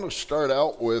I'm going to start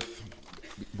out with,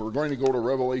 we're going to go to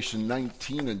Revelation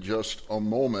 19 in just a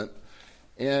moment,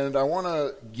 and I want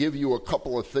to give you a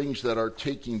couple of things that are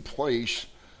taking place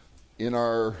in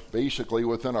basically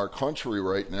within our country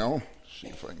right now. See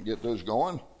if I can get this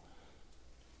going.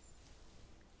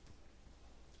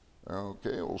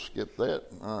 Okay, we'll skip that.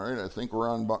 All right, I think we're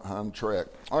on track.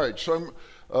 All right, so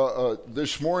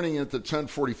this morning at the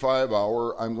 10:45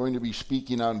 hour, I'm going to be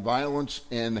speaking on violence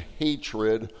and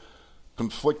hatred,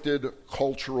 conflicted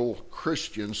cultural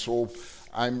Christians. So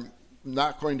I'm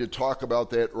not going to talk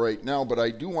about that right now, but I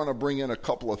do want to bring in a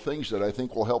couple of things that I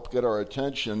think will help get our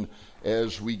attention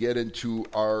as we get into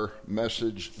our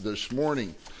message this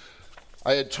morning.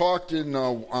 I had talked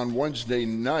on Wednesday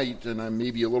night, and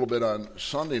maybe a little bit on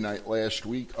Sunday night last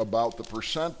week, about the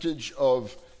percentage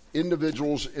of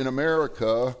individuals in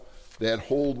America that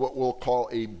hold what we'll call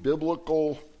a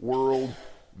biblical world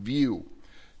view.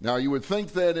 Now, you would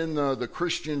think that in the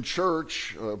Christian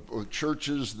church,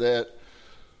 churches that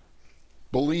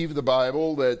believe the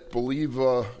Bible, that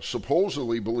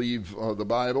supposedly believe the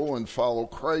Bible and follow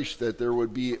Christ, that there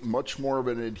would be much more of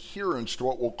an adherence to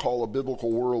what we'll call a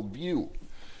biblical worldview.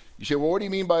 You say, well, what do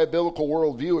you mean by a biblical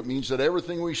worldview? It means that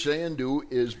everything we say and do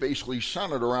is basically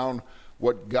centered around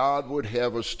what God would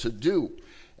have us to do.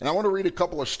 And I want to read a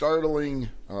couple of startling,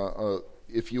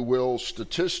 if you will,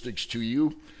 statistics to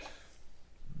you.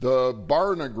 The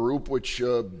Barna Group, which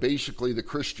basically the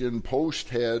Christian Post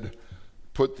had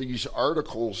put these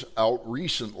articles out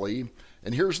recently,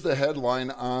 and here's the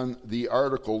headline on the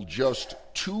article: just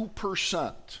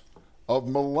 2% of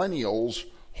millennials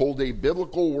hold a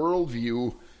biblical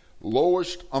worldview,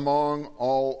 lowest among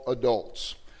all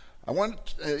adults.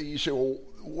 You say, well,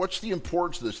 what's the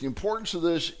importance of this? The importance of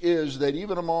this is that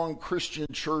even among Christian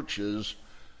churches,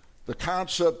 the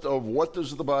concept of what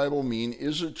does the Bible mean?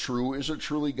 Is it true? Is it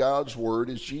truly God's word?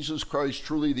 Is Jesus Christ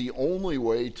truly the only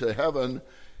way to heaven?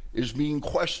 Is being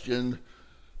questioned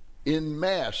in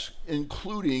mass,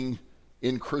 including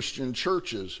in Christian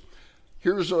churches.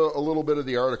 Here's a little bit of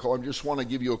the article. I just want to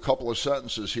give you a couple of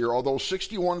sentences here. Although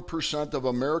 61% of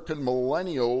American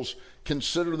millennials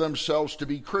consider themselves to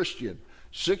be Christian,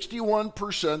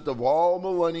 61% of all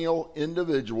millennial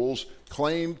individuals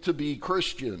claim to be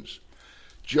Christians.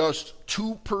 Just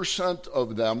 2%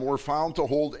 of them were found to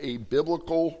hold a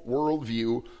biblical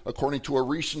worldview, according to a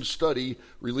recent study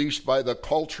released by the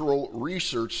Cultural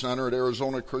Research Center at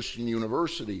Arizona Christian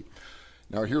University.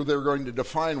 Now, here they're going to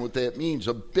define what that means.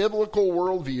 A biblical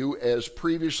worldview, as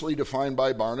previously defined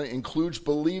by Barna, includes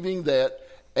believing that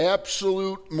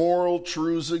absolute moral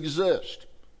truths exist.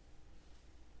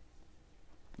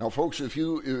 Now, folks, if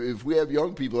we have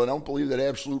young people that don't believe that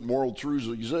absolute moral truths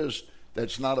exist,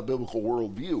 that's not a biblical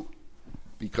worldview,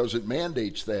 because it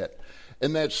mandates that.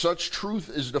 And that such truth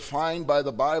is defined by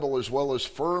the Bible, as well as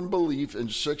firm belief in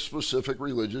 6 specific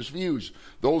religious views.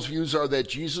 Those views are that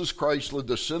Jesus Christ lived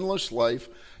a sinless life,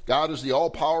 God is the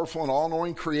all-powerful and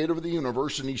all-knowing creator of the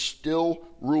universe, and he still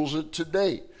rules it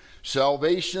today.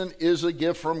 Salvation is a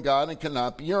gift from God and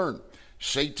cannot be earned.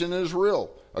 Satan is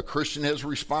real. A Christian has a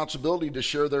responsibility to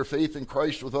share their faith in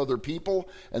Christ with other people,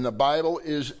 and the Bible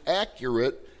is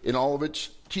accurate in all of its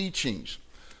teachings.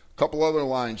 A couple other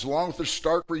lines. Along with the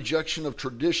stark rejection of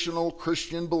traditional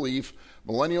Christian belief,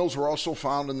 millennials were also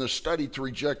found in the study to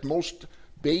reject most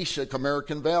basic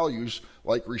American values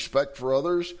like respect for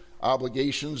others,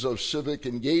 obligations of civic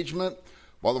engagement.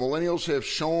 While the millennials have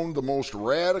shown the most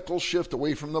radical shift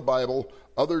away from the Bible,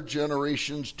 other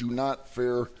generations do not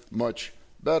fare much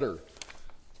better.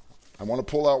 I want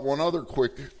to pull out one other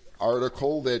quick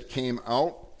article that came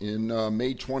out in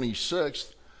May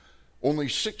 26th. Only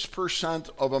 6%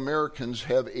 of Americans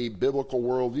have a biblical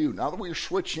worldview. Now that we're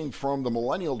switching from the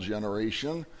millennial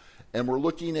generation and we're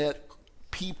looking at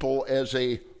people as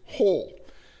a whole,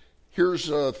 here's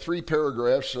 3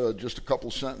 paragraphs, just a couple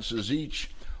sentences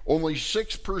each. Only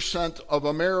 6% of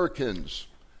Americans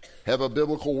have a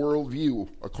biblical worldview,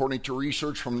 according to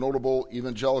research from notable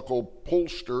evangelical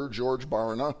pollster George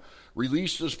Barna,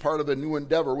 released as part of a new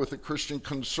endeavor with the Christian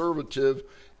conservative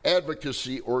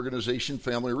advocacy organization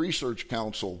Family Research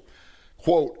Council.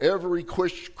 Quote, every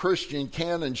Christian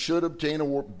can and should obtain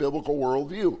a biblical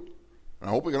worldview. And I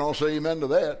hope we can all say amen to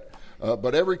that.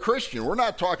 But every Christian, we're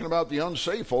not talking about the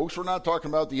unsaved folks. We're not talking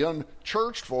about the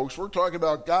unchurched folks. We're talking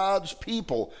about God's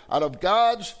people. Out of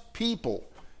God's people,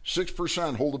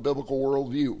 6% hold a biblical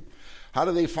worldview. How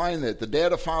do they find that? The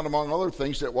data found, among other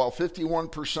things, that while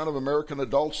 51% of American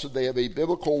adults said they have a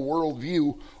biblical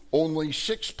worldview, only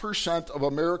 6% of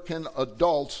American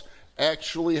adults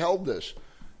actually held this.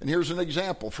 And here's an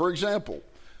example. For example,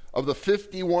 of the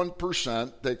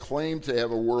 51% that claim to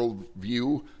have a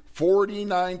worldview,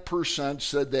 49%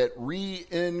 said that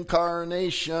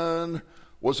reincarnation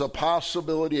was a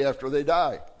possibility after they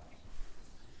die.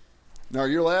 Now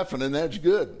you're laughing, and that's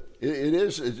good. It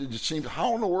is. It seems,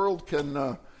 how in the world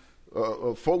can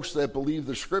folks that believe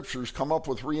the scriptures come up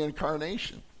with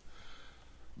reincarnation?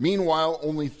 Meanwhile,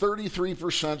 only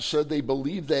 33% said they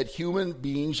believe that human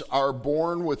beings are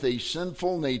born with a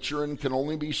sinful nature and can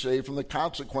only be saved from the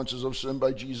consequences of sin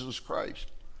by Jesus Christ.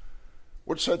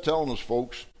 What's that telling us,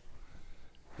 folks?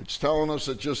 It's telling us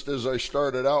that, just as I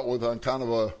started out with on kind of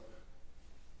a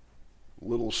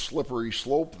little slippery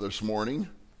slope this morning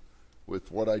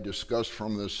with what I discussed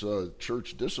from this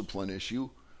church discipline issue,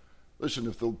 listen,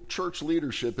 if the church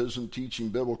leadership isn't teaching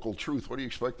biblical truth, what do you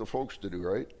expect the folks to do,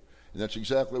 right? And that's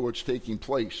exactly what's taking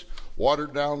place.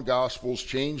 Watered down gospels,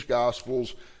 changed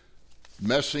gospels,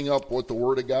 messing up what the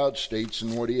Word of God states,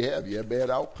 and what do you have? You have bad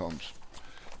outcomes.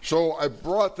 So I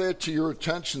brought that to your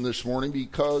attention this morning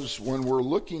because when we're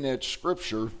looking at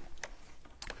Scripture,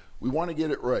 we want to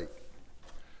get it right.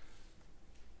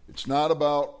 It's not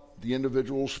about the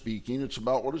individual speaking, it's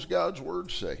about what does God's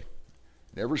Word say.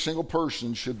 And every single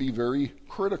person should be very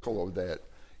critical of that.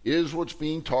 Is what's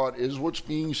being taught, is what's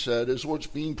being said, is what's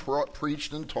being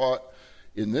preached and taught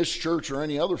in this church or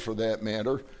any other for that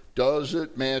matter, does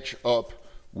it match up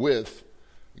with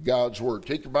God's Word?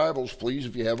 Take your Bibles, please,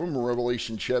 if you have them,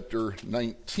 Revelation chapter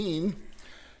 19.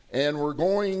 And we're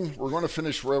going to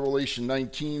finish Revelation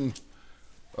 19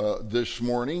 this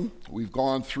morning. We've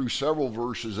gone through several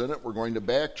verses in it. We're going to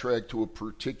backtrack to a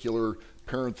particular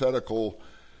parenthetical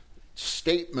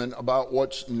statement about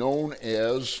what's known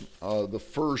as the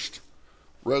first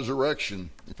resurrection.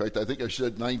 In fact, I think I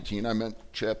said 19. I meant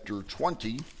chapter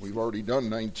 20. We've already done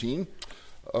 19.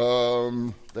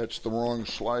 That's the wrong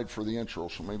slide for the intro,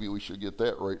 so maybe we should get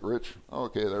that right, Rich.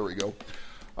 Okay, there we go.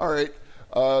 All right.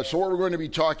 So what we're going to be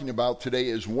talking about today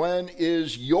is, when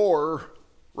is your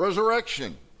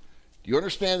resurrection? Do you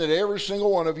understand that every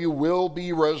single one of you will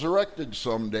be resurrected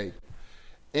someday?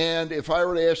 And if I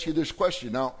were to ask you this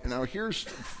question, now here's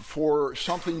for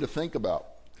something to think about.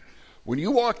 When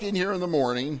you walk in here in the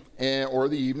morning or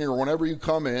the evening or whenever you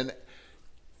come in,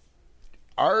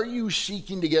 are you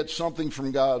seeking to get something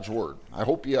from God's Word? I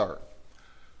hope you are.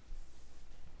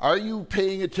 Are you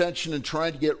paying attention and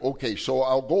trying to get, okay, so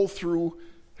I'll go through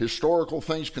historical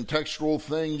things, contextual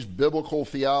things, biblical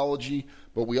theology,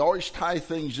 but we always tie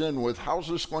things in with, how's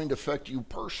this going to affect you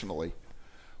personally?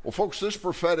 Well, folks, this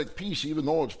prophetic piece, even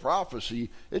though it's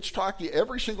prophecy, it's talking,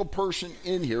 every single person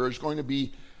in here is going to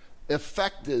be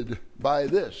affected by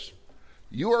this.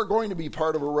 You are going to be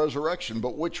part of a resurrection,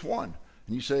 but which one?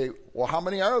 And you say, well, how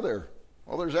many are there?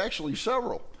 Well, there's actually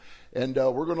several. And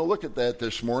we're going to look at that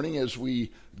this morning as we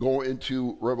go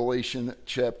into Revelation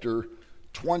chapter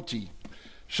 20.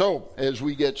 So, as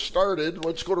we get started,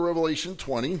 let's go to Revelation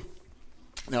 20.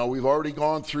 Now, we've already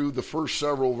gone through the first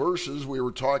several verses. We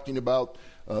were talking about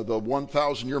the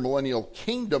 1,000-year millennial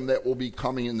kingdom that will be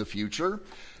coming in the future.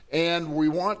 And we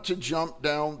want to jump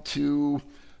down to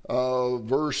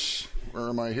verse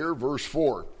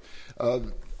 4.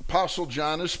 Apostle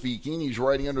John is speaking. He's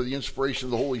writing under the inspiration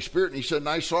of the Holy Spirit. And he said, and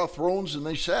I saw thrones, and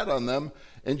they sat on them,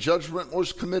 and judgment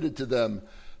was committed to them.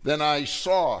 Then I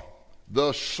saw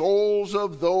the souls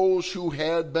of those who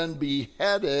had been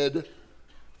beheaded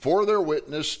for their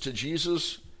witness to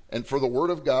Jesus and for the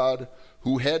word of God,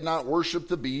 who had not worshipped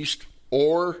the beast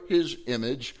or his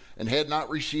image, and had not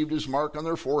received his mark on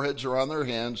their foreheads or on their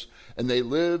hands, and they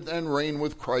lived and reigned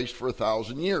with Christ for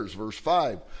 1,000 years. Verse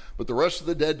 5, but the rest of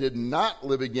the dead did not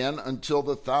live again until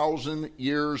the 1,000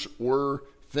 years were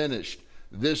finished.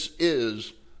 This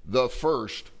is the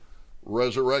first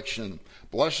resurrection.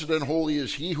 Blessed and holy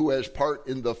is he who has part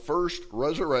in the first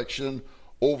resurrection.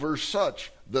 Over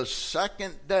such the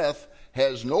second death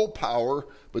has no power,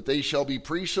 but they shall be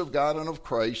priests of God and of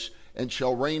Christ, and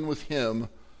shall reign with him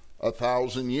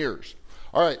 1,000 years.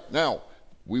 All right, now,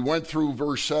 we went through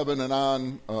verse 7 and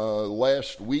on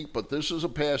last week, but this is a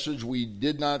passage we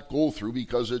did not go through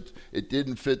because it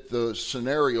didn't fit the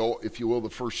scenario, if you will, the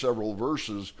first several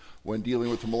verses when dealing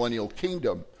with the millennial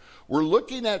kingdom. We're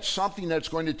looking at something that's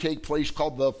going to take place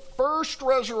called the first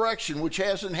resurrection, which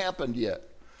hasn't happened yet.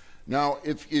 Now,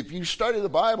 if you study the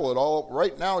Bible at all,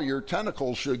 right now your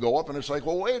tentacles should go up, and it's like,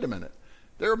 well, wait a minute.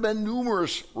 There have been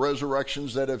numerous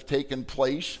resurrections that have taken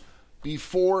place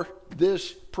before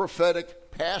this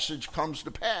prophetic passage comes to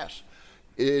pass.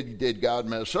 Did God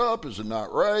mess up? Is it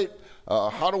not right?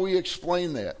 How do we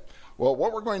explain that? Well,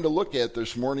 what we're going to look at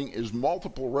this morning is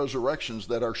multiple resurrections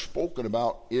that are spoken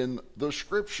about in the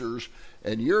Scriptures,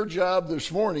 and your job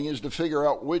this morning is to figure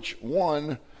out which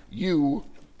one you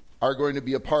are going to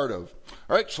be a part of.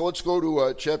 All right, so let's go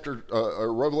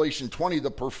to Revelation 20,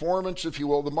 the performance, if you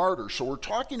will, the martyrs. So we're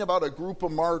talking about a group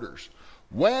of martyrs.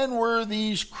 When were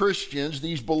these Christians,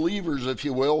 these believers, if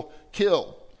you will,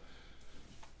 killed?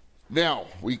 Now,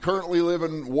 we currently live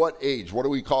in what age? What do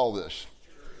we call this?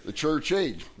 The church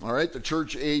age. All right, the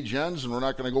church age ends, and we're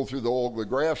not going to go through the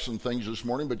graphs and things this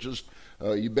morning, but just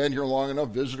you've been here long enough.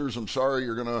 Visitors, I'm sorry,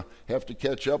 you're going to have to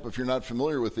catch up if you're not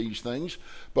familiar with these things.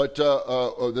 But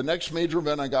the next major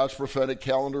event on God's prophetic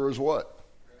calendar is what?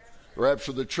 The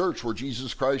rapture of the church, where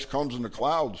Jesus Christ comes in the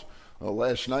clouds.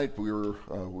 Last night we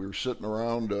were sitting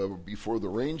around before the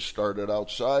rain started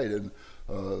outside, and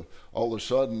all of a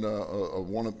sudden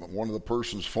one of the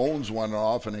person's phones went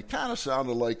off, and it kind of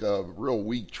sounded like a real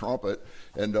weak trumpet.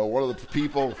 And one of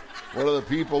the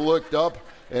people looked up,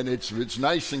 and it's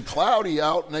nice and cloudy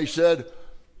out, and they said,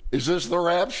 "Is this the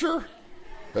rapture?"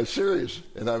 That's serious.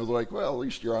 And I was like, well, at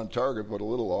least you're on target, but a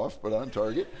little off, but on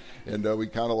target. And we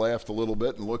kind of laughed a little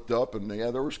bit and looked up, and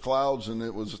yeah, there was clouds, and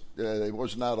it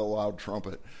was not a loud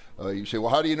trumpet. You say, well,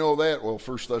 how do you know that? Well,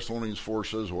 1 Thessalonians 4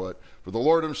 says what? For the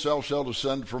Lord himself shall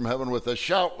descend from heaven with a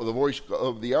shout, with the voice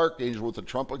of the archangel, with the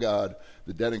trump of God.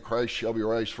 The dead in Christ shall be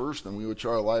raised first, and we which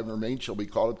are alive and remain shall be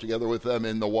caught up together with them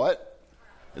in the what?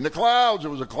 In the clouds. It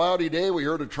was a cloudy day. We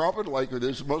heard a trumpet, like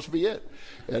this must be it.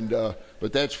 And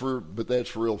but that's for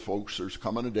real, folks. There's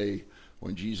coming a day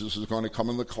when Jesus is going to come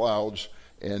in the clouds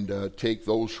and take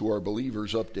those who are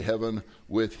believers up to heaven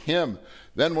with him.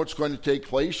 Then what's going to take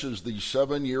place is the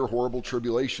 7-year horrible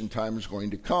tribulation time is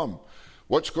going to come.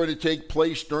 What's going to take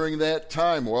place during that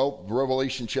time? Well,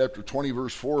 Revelation chapter 20,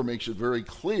 verse 4 makes it very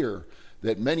clear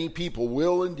that many people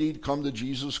will indeed come to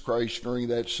Jesus Christ during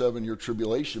that 7-year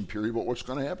tribulation period, but what's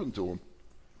going to happen to them?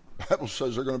 The Bible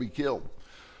says they're going to be killed.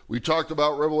 We talked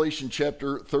about Revelation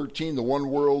chapter 13, the one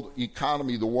world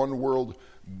economy, the one world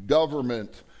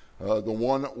government, the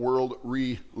one world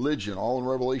religion, all in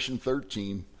Revelation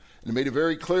 13. And it made it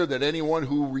very clear that anyone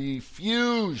who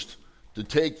refused to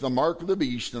take the mark of the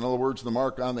beast, in other words, the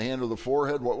mark on the hand or the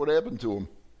forehead, what would happen to them?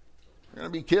 They're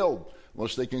going to be killed.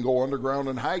 Unless they can go underground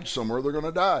and hide somewhere, they're going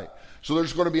to die. So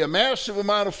there's going to be a massive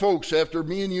amount of folks after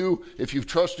me and you, if you've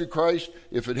trusted Christ,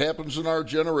 if it happens in our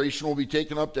generation, will be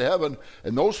taken up to heaven.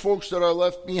 And those folks that are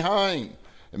left behind.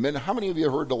 And then how many of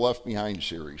you heard the Left Behind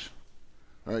series?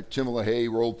 All right, Tim LaHaye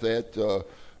wrote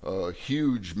that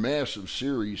huge, massive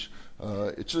series.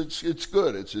 It's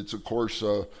good. It's of course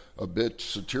a bit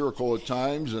satirical at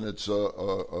times, and it's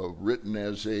written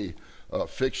as a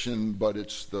fiction, but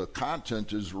the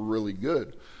content is really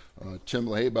good. Tim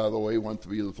LaHaye, by the way, went to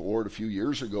be with the Lord a few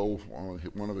years ago.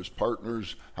 One of his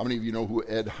partners. How many of you know who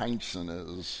Ed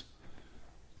Heinzen is?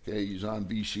 Okay, he's on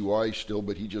VCY still,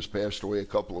 but he just passed away a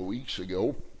couple of weeks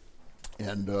ago.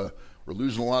 And we're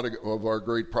losing a lot of our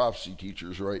great prophecy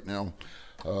teachers right now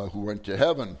who went to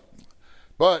heaven.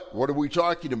 But what are we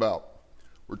talking about?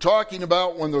 We're talking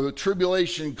about when the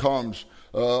tribulation comes,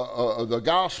 the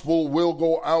gospel will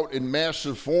go out in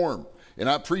massive form. And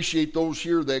I appreciate those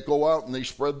here that go out and they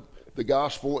spread the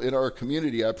gospel in our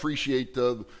community. I appreciate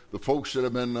the folks that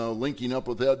have been linking up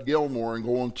with Ed Gilmore and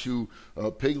going to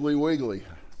Piggly Wiggly.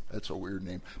 That's a weird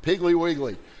name. Piggly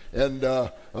Wiggly. And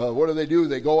what do?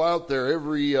 They go out there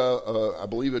every, I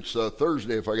believe it's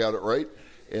Thursday if I got it right,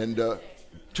 and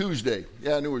Tuesday.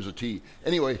 Yeah, I knew it was a T.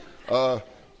 Anyway,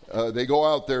 they go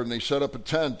out there and they set up a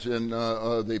tent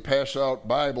and they pass out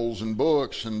Bibles and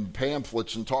books and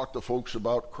pamphlets and talk to folks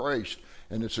about Christ.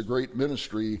 And it's a great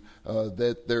ministry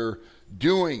that they're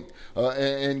doing.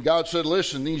 And God said,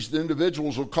 listen, these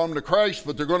individuals will come to Christ,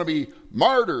 but they're going to be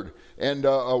martyred and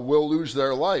will lose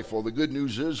their life. Well, the good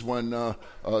news is when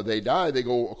they die, they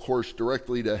go, of course,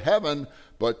 directly to heaven.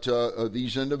 But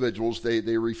these individuals,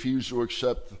 they refuse to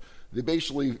accept, they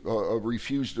basically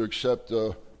refuse to accept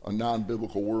a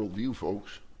non-biblical worldview,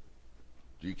 folks.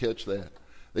 Do you catch that?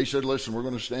 They said, listen, we're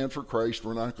going to stand for Christ.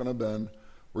 We're not going to bend.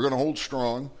 We're going to hold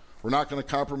strong. We're not going to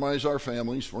compromise our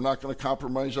families. We're not going to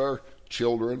compromise our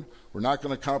children. We're not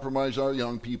going to compromise our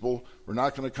young people. We're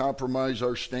not going to compromise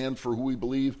our stand for who we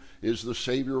believe is the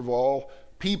Savior of all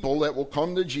people that will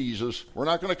come to Jesus. We're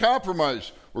not going to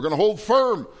compromise. We're going to hold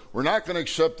firm. We're not going to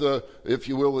accept the, if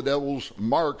you will, the devil's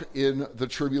mark in the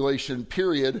tribulation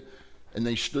period. And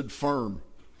they stood firm.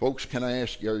 Folks, can I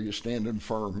ask you, are you standing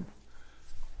firm?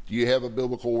 Do you have a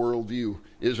biblical worldview?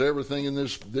 Is everything in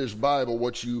this Bible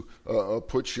what you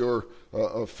put your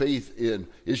faith in?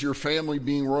 Is your family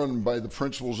being run by the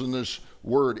principles in this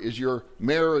word? Is your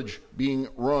marriage being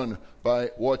run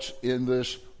by what's in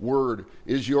this word?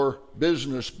 Is your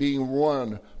business being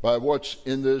run by what's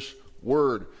in this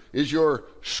word? Is your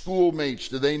schoolmates,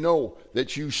 do they know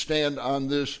that you stand on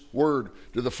this word?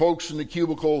 Do the folks in the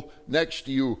cubicle next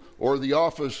to you, or the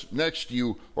office next to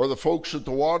you, or the folks at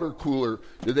the water cooler,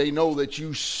 do they know that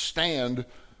you stand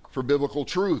for biblical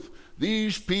truth?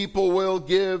 These people will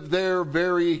give their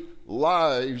very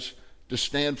lives to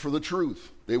stand for the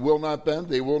truth. They will not bend,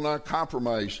 they will not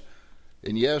compromise.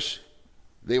 And yes,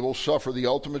 they will suffer the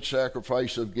ultimate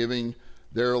sacrifice of giving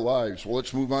their lives. Well,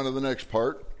 let's move on to the next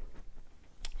part.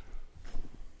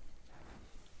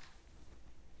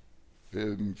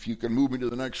 If you can move me to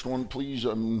the next one, please.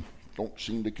 Don't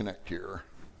seem to connect here.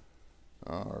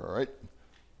 All right.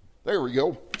 There we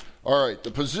go. All right.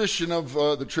 The position of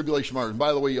the tribulation martyrs.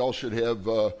 By the way, you all should have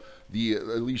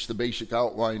at least the basic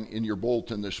outline in your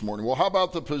bulletin this morning. Well, how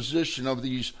about the position of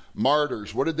these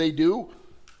martyrs? What did they do?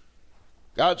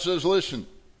 God says, listen,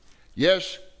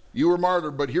 yes, you were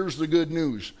martyred, but here's the good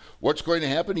news. What's going to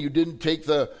happen? You didn't take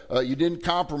you didn't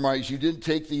compromise. You didn't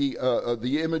take the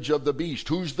image of the beast.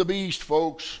 Who's the beast,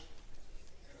 folks?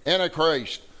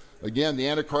 Antichrist. Again, the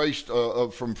Antichrist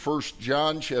from 1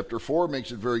 John chapter 4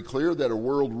 makes it very clear that a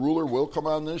world ruler will come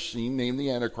on this scene named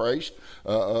the Antichrist.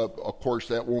 Of course,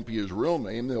 that won't be his real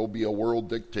name. There'll be a world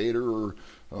dictator or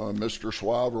Mr.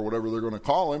 Suave or whatever they're going to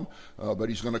call him. But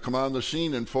he's going to come on the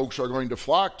scene, and folks are going to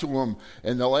flock to him,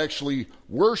 and they'll actually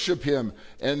worship him.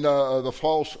 And the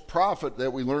false prophet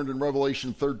that we learned in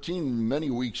Revelation 13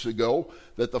 many weeks ago,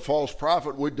 that the false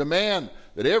prophet would demand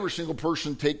that every single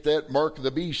person take that mark of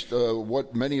the beast,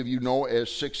 what many of you know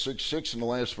as 666 in the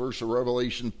last verse of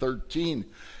Revelation 13.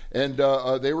 And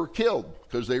they were killed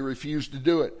because they refused to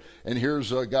do it. And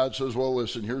here's, God says, well,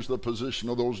 listen, here's the position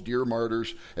of those dear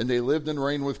martyrs. And they lived and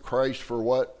reigned with Christ for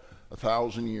what?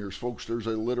 1,000 years. Folks, there's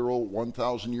a literal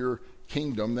 1,000-year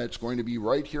kingdom that's going to be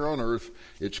right here on earth.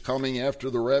 It's coming after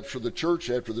the rapture of the church,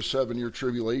 after the 7-year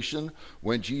tribulation,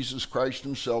 when Jesus Christ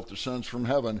himself descends from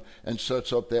heaven and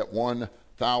sets up that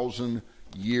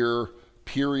 1,000-year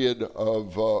period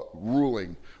of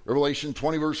ruling. Revelation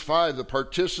 20 verse 5, the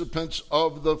participants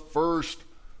of the first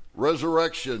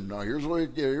resurrection. Now here's where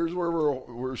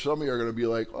some of you are going to be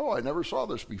like, oh, I never saw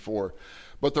this before.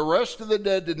 But the rest of the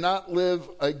dead did not live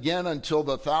again until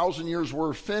the 1,000 years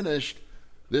were finished.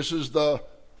 This is the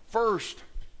first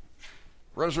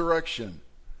resurrection.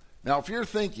 Now if you're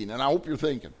thinking, and I hope you're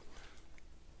thinking,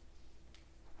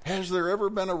 has there ever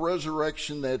been a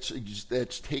resurrection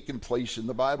that's taken place in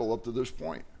the Bible up to this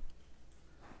point?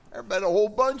 There have been a whole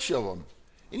bunch of them.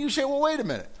 And you say, well, wait a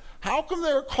minute. How come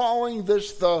they're calling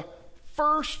this the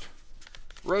first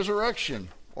resurrection?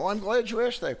 Well, I'm glad you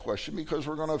asked that question because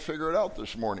we're going to figure it out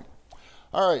this morning.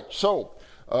 All right, so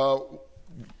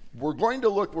we're going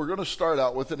to start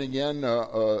out with it again.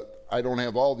 I don't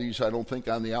have all these, I don't think,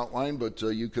 on the outline, but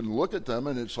you can look at them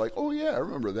and it's like, oh yeah, I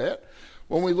remember that.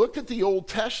 When we look at the Old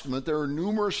Testament, there are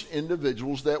numerous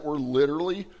individuals that were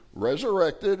literally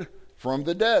resurrected from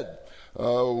the dead.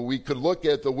 We could look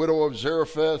at the widow of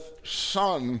Zarephath's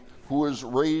son who was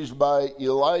raised by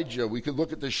Elijah. We could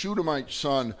look at the Shunammite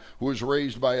son who was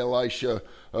raised by Elijah,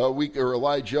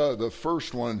 the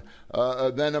first one.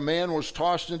 Then a man was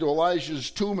tossed into Elijah's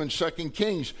tomb in 2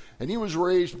 Kings, and he was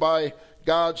raised by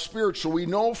God's Spirit. So we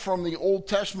know from the Old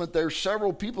Testament there's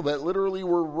several people that literally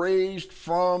were raised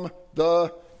from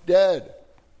the dead.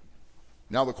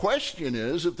 Now the question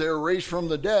is, if they're raised from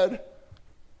the dead,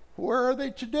 where are they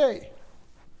today?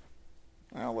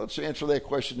 Well, let's answer that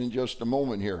question in just a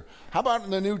moment here. How about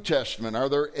in the New Testament? Are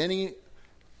there any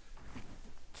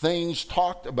things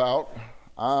talked about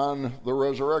on the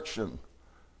resurrection?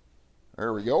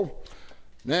 There we go.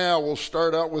 Now we'll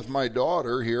start out with my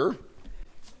daughter here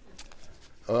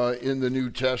in the New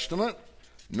Testament,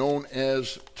 known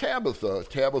as Tabitha.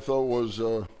 Tabitha was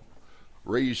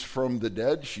raised from the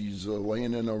dead. She's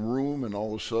laying in a room, and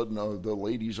all of a sudden the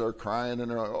ladies are crying,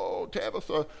 and they're like, oh,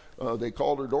 Tabitha. They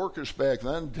called her Dorcas back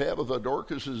then. Tabitha,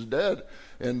 Dorcas is dead.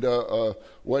 And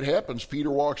what happens?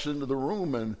 Peter walks into the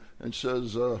room and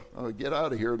says, get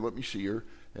out of here and let me see her,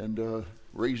 and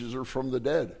raises her from the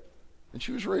dead. And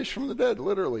she was raised from the dead,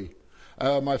 literally.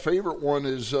 My favorite one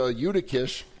is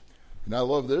Eutychus, and I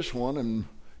love this one, and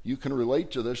you can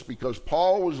relate to this because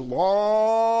Paul was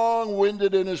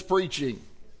long-winded in his preaching.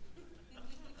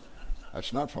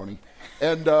 That's not funny.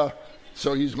 And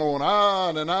so he's going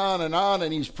on and on and on,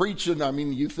 and he's preaching. I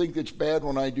mean, you think it's bad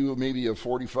when I do maybe a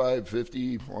 45,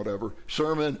 50, whatever,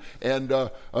 sermon, and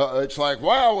it's like,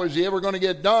 wow, is he ever going to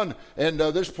get done? And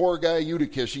this poor guy,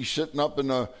 Eutychus, he's sitting up in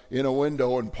a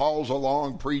window, and Paul's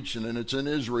along preaching, and it's in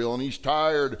Israel, and he's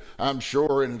tired, I'm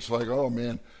sure, and it's like, oh,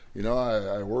 man, you know,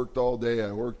 I worked all day,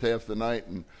 I worked half the night,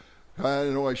 and I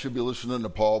know I should be listening to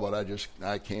Paul, but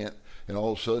I can't. and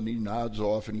all of a sudden he nods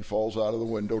off and he falls out of the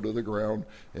window to the ground,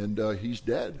 and he's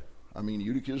dead. I mean,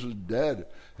 Eutychus is dead.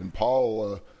 And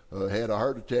Paul had a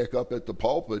heart attack up at the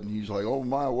pulpit, and he's like, oh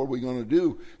my, what are we going to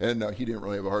do? And he didn't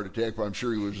really have a heart attack, but I'm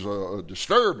sure he was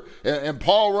disturbed. And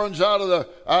Paul runs out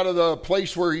of the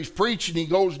place where he's preaching. He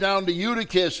goes down to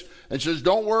Eutychus and says,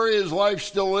 don't worry, his life's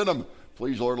still in him.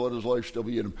 Please, Lord, let his life still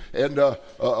be in him. And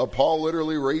Paul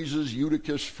literally raises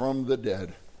Eutychus from the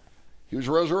dead. He was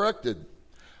resurrected.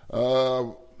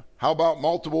 How about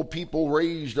multiple people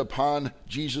raised upon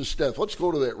Jesus' death? Let's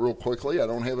go to that real quickly. I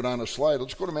don't have it on a slide.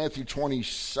 Let's go to Matthew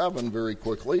 27 very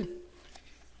quickly.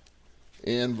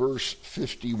 In verse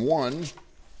 51.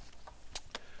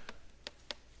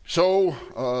 So,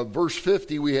 verse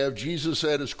 50, we have Jesus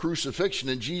at his crucifixion,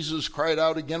 and Jesus cried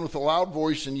out again with a loud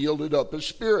voice and yielded up his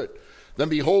spirit. Then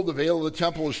behold, the veil of the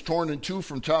temple was torn in two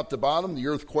from top to bottom. The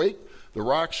earth quaked, the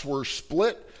rocks were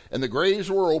split, and the graves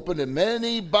were opened, and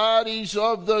many bodies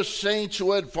of the saints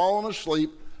who had fallen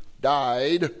asleep,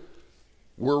 died,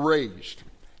 were raised.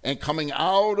 And coming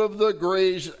out of the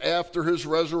graves after his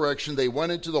resurrection, they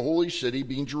went into the holy city,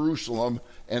 being Jerusalem,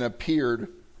 and appeared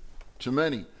to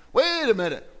many. Wait a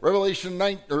minute.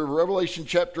 Revelation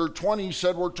chapter 20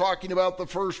 said we're talking about the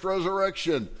first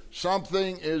resurrection.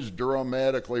 Something is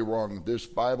dramatically wrong. This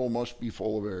Bible must be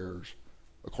full of errors.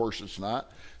 Of course it's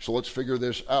not. So let's figure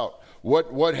this out.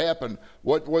 What happened?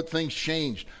 What things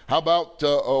changed? How about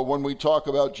when we talk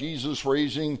about Jesus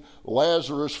raising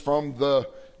Lazarus from the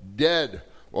dead?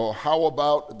 Well, how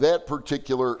about that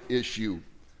particular issue?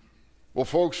 Well,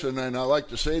 folks, and I like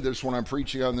to say this when I'm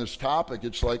preaching on this topic,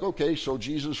 it's like, okay, so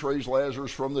Jesus raised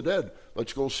Lazarus from the dead.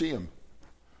 Let's go see him.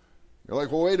 You're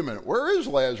like, well, wait a minute. Where is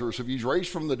Lazarus? If he's raised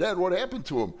from the dead, what happened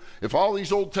to him? If all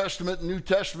these Old Testament and New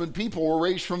Testament people were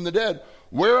raised from the dead,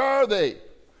 where are they?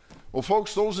 Well,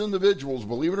 folks, those individuals,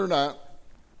 believe it or not,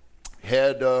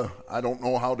 had, I don't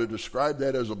know how to describe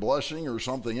that as a blessing or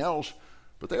something else,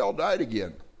 but they all died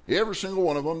again. Every single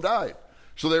one of them died.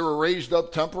 So they were raised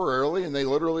up temporarily, and they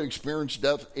literally experienced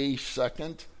death a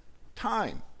second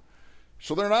time.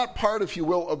 So they're not part, if you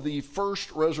will, of the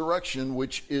first resurrection,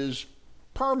 which is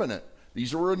permanent.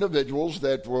 These were individuals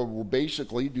that were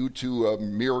basically due to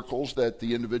miracles that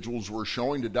the individuals were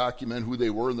showing to document who they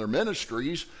were in their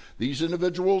ministries. These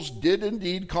individuals did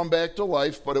indeed come back to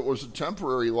life, but it was a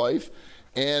temporary life,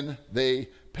 and they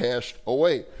passed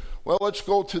away. Well, let's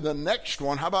go to the next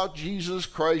one. How about Jesus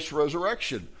Christ's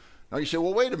resurrection? Now you say,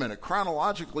 well, wait a minute.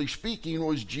 Chronologically speaking,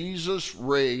 was Jesus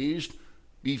raised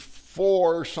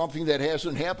before something that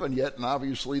hasn't happened yet? And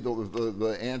obviously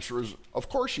the answer is, of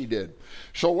course he did.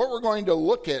 So what we're going to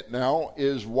look at now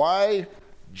is why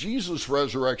Jesus'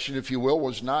 resurrection, if you will,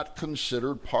 was not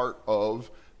considered part of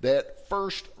that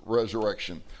first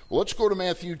resurrection. Well, let's go to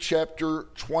Matthew chapter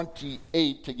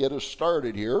 28 to get us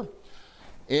started here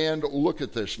and look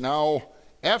at this. Now,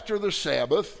 after the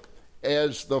Sabbath,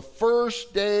 as the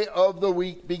first day of the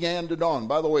week began to dawn.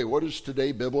 By the way, what is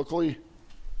today biblically?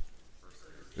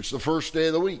 It's the first day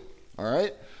of the week, all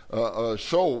right?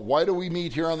 So why do we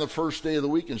meet here on the first day of the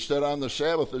week instead on the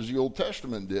Sabbath as the Old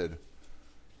Testament did?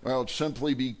 Well, it's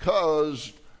simply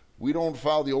because we don't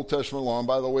follow the Old Testament law. And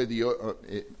by the way,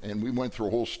 and we went through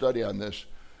a whole study on this.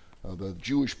 The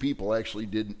Jewish people actually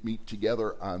didn't meet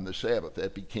together on the Sabbath.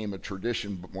 That became a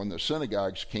tradition when the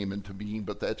synagogues came into being,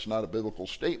 but that's not a biblical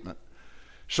statement.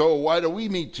 So why do we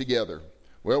meet together?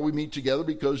 Well, we meet together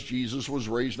because Jesus was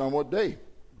raised on what day?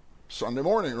 Sunday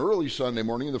morning, early Sunday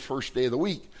morning, the first day of the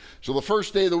week. So the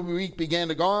first day of the week began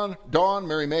to dawn.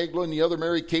 Mary Magdalene and the other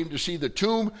Mary came to see the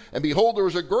tomb, and behold, there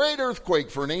was a great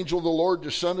earthquake, for an angel of the Lord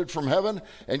descended from heaven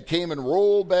and came and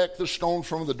rolled back the stone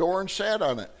from the door and sat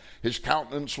on it. His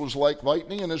countenance was like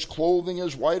lightning, and his clothing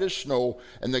as white as snow,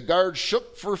 and the guards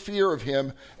shook for fear of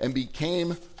him and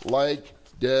became like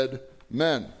dead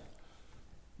men.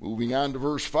 Moving on to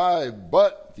verse 5,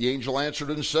 but the angel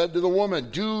answered and said to the woman,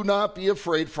 do not be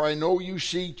afraid, for I know you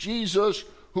seek Jesus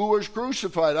who was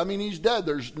crucified. I mean, he's dead.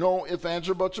 There's no ifs, ands,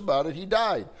 or buts about it. He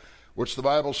died. What's the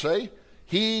Bible say?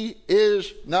 He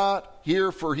is not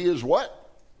here, for he is what?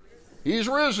 He's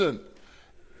risen.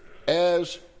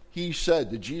 As he said.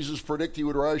 Did Jesus predict he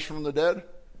would rise from the dead?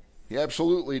 He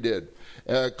absolutely did.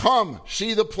 Come,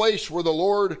 see the place where the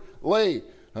Lord lay.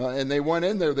 And they went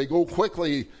in there. They go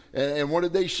quickly. And what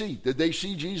did they see? Did they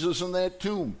see Jesus in that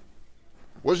tomb?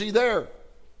 Was he there?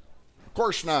 Of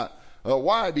course not.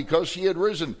 Why? Because he had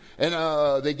risen.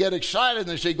 And they get excited and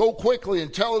they say, go quickly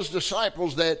and tell his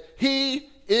disciples that he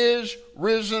is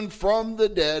risen from the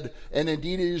dead. And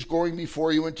indeed he is going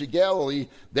before you into Galilee.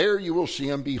 There you will see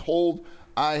him. Behold,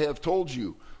 I have told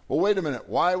you. Well, wait a minute.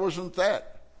 Why wasn't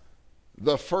that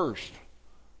the first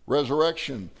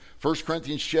resurrection. 1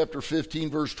 Corinthians chapter 15,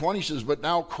 verse 20 says, but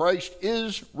now Christ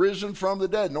is risen from the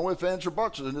dead. No ifs, ands, or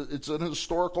buts. It's an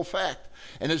historical fact.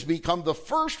 And has become the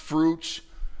first fruits,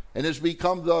 and has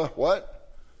become the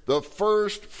what? The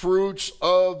first fruits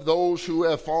of those who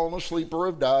have fallen asleep or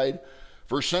have died.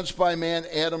 For since by man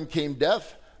Adam came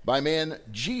death, by man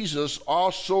Jesus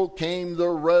also came the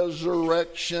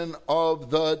resurrection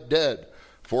of the dead.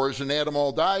 For as in Adam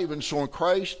all die, even so in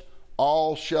Christ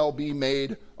all shall be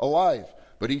made alive.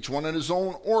 But each one in his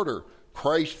own order.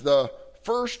 Christ the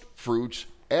first fruits,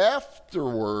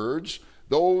 afterwards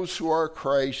those who are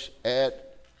Christ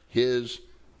at his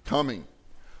coming.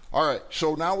 All right,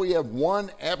 so now we have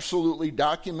one absolutely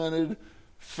documented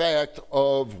fact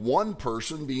of one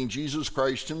person, being Jesus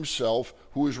Christ himself,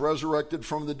 who is resurrected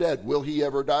from the dead. Will he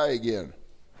ever die again?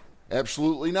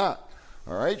 Absolutely not.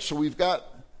 All right, so we've got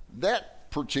that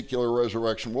particular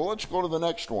resurrection. Well, let's go to the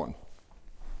next one.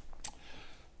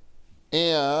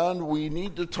 And we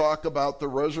need to talk about the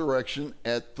resurrection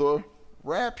at the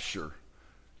rapture.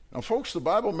 Now, folks, the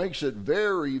Bible makes it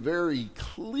very, very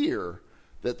clear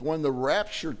that when the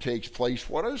rapture takes place,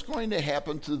 what is going to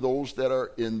happen to those that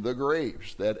are in the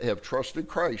graves, that have trusted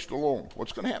Christ alone?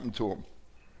 What's going to happen to them?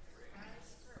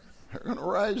 They're going to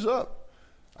rise up.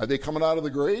 Are they coming out of the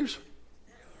graves?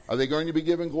 Are they going to be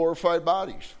given glorified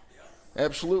bodies?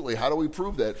 Absolutely. How do we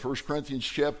prove that? 1 Corinthians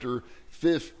chapter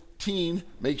 15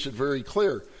 makes it very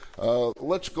clear.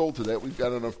 Let's go to that. We've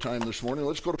got enough time this morning.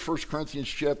 Let's go to 1 Corinthians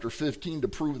chapter 15 to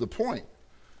prove the point.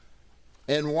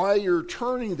 And while you're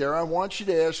turning there, I want you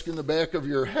to ask in the back of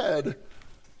your head,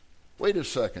 wait a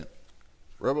second.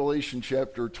 Revelation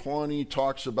chapter 20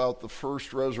 talks about the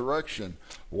first resurrection.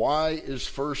 Why is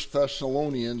 1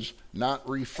 Thessalonians not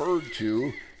referred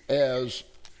to as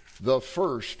the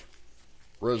first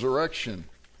resurrection?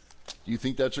 Do you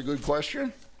think that's a good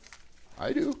question?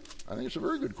 I do. I think it's a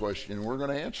very good question, and we're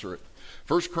going to answer it.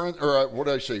 1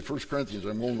 Corinthians.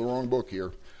 I'm going to the wrong book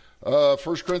here. 1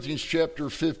 Corinthians chapter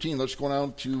 15. Let's go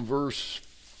down to verse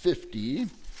 50.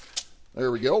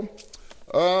 There we go.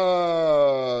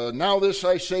 Now this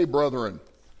I say, brethren,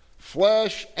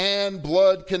 flesh and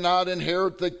blood cannot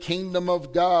inherit the kingdom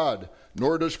of God,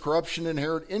 nor does corruption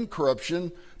inherit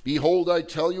incorruption. Behold, I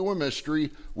tell you a mystery.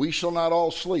 We shall not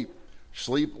all sleep.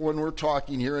 Sleep, when we're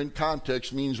talking here in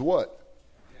context, means what?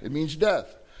 It means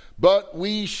death. But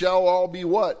we shall all be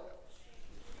what?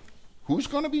 Who's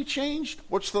going to be changed?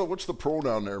 What's the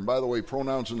pronoun there? And by the way,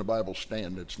 pronouns in the Bible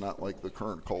stand. It's not like the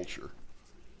current culture.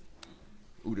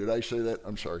 Ooh, did I say that?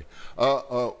 I'm sorry.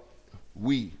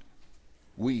 We.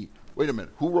 Wait a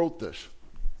minute. Who wrote this?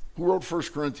 Who wrote 1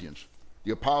 Corinthians?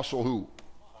 The apostle who?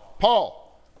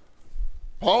 Paul.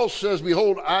 Paul says,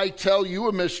 behold, I tell you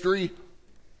a mystery.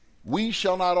 We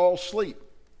shall not all sleep.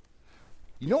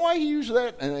 You know why he used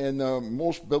that? And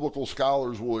most biblical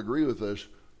scholars will agree with this.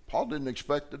 Paul didn't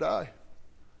expect to die.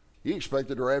 He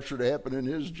expected the rapture to happen in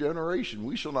his generation.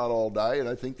 We shall not all die, and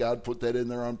I think God put that in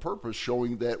there on purpose,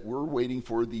 showing that we're waiting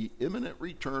for the imminent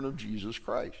return of Jesus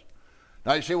Christ.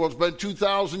 Now you say, well, it's been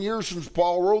 2,000 years since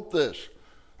Paul wrote this.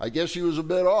 I guess he was a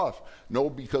bit off. No,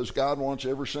 because God wants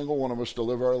every single one of us to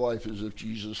live our life as if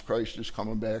Jesus Christ is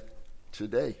coming back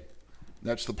today.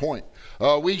 That's the point.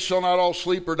 We shall not all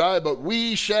sleep or die, but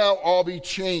we shall all be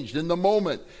changed in the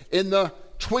moment, in the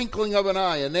twinkling of an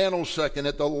eye, a nanosecond,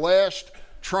 at the last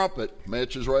trumpet.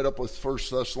 Matches right up with 1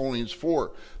 Thessalonians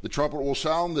 4. The trumpet will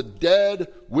sound, the dead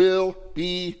will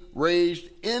be raised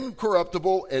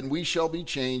incorruptible, and we shall be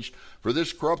changed. For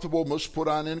this corruptible must put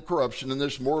on incorruption, and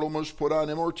this mortal must put on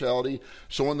immortality.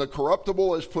 So when the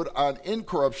corruptible is put on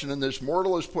incorruption, and this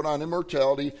mortal is put on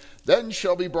immortality, then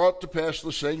shall be brought to pass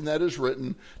the saying that is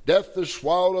written, death is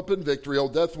swallowed up in victory. O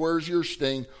death, where is your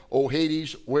sting? O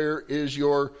Hades, where is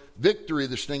your victory?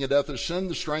 The sting of death is sin,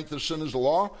 the strength of sin is the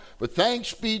law. But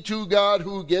thanks be to God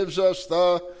who gives us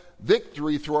the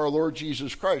victory through our Lord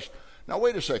Jesus Christ. Now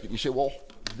wait a second. You say, well,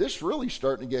 this really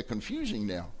starting to get confusing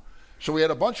now. So we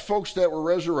had a bunch of folks that were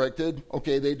resurrected.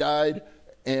 Okay, they died,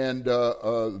 and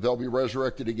they'll be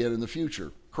resurrected again in the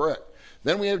future. Correct.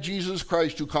 Then we have Jesus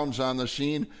Christ who comes on the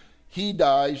scene. He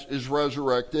dies, is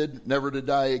resurrected, never to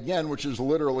die again, which is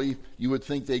literally, you would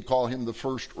think they'd call him the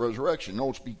first resurrection.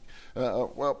 No,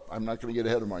 well, I'm not going to get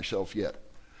ahead of myself yet.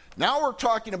 Now we're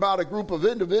talking about a group of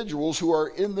individuals who are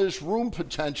in this room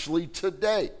potentially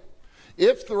today.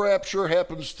 If the rapture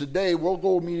happens today, we'll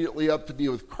go immediately up to be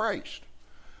with Christ.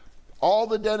 All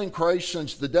the dead in Christ,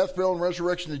 since the death, burial, and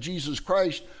resurrection of Jesus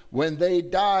Christ, when they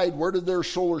died, where did their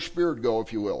soul or spirit go,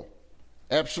 if you will?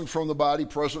 Absent from the body,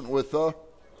 present with the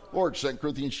Lord. 2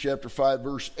 Corinthians chapter 5,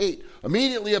 verse 8.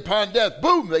 Immediately upon death,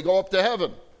 boom, they go up to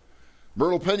heaven.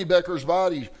 Myrtle Pennybecker's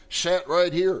body sat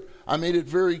right here. I made it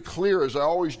very clear, as I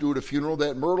always do at a funeral,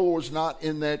 that Myrtle was not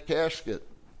in that casket.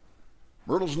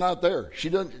 Myrtle's not there.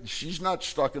 She's not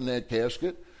stuck in that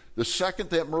casket. The second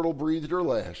that Myrtle breathed her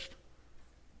last,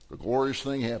 the glorious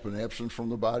thing happened, absent from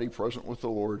the body, present with the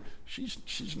Lord. She's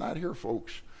not here,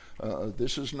 folks.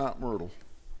 This is not Myrtle.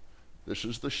 This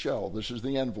is the shell. This is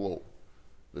the envelope.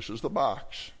 This is the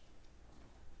box.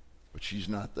 But she's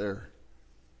not there.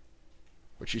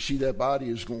 But you see, that body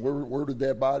is going, where did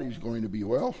that body is going to be?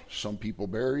 Well, some people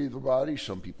bury the body,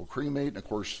 some people cremate, and of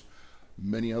course,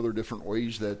 many other different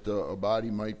ways that a body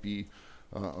might be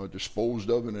disposed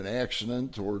of in an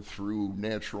accident or through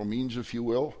natural means, if you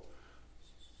will.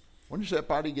 When does that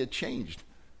body get changed?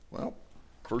 Well,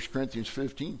 1 Corinthians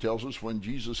 15 tells us when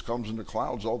Jesus comes in the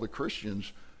clouds, all the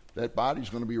Christians, that body's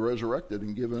going to be resurrected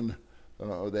and given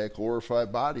that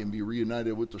glorified body and be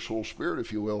reunited with the soul spirit,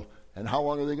 if you will. And how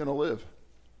long are they going to live?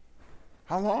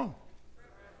 How long?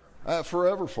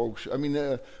 Forever, folks. I mean,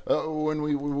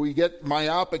 when we get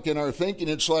myopic in our thinking,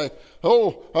 it's like,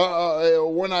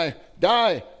 when I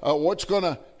die, what's going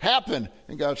to happen?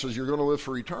 And God says, you're going to live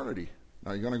for eternity.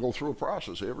 Now, you're going to go through a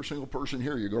process. Every single person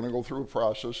here, you're going to go through a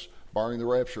process, barring the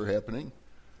rapture happening,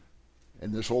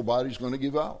 and this whole body's going to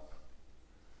give out.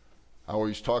 I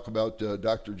always talk about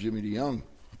Dr. Jimmy DeYoung.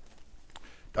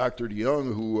 Dr.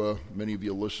 DeYoung, who many of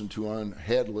you had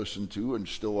listened to, and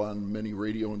still on many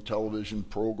radio and television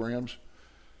programs,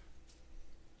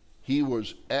 he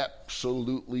was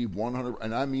absolutely 100,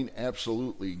 and I mean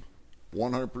absolutely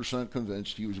 100%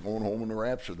 convinced he was going home in the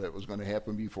rapture. That was going to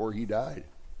happen before he died.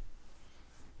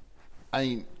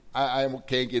 I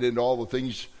can't get into all the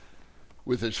things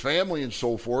with his family and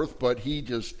so forth, but he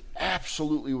just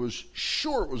absolutely was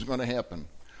sure it was going to happen.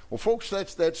 Well, folks,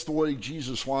 that's the way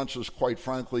Jesus wants us, quite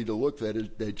frankly, to look at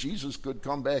it, that Jesus could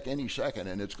come back any second,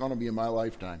 and it's going to be in my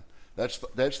lifetime. That's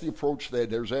the approach, that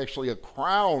there's actually a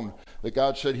crown that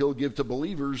God said he'll give to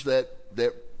believers that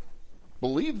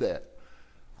believe that.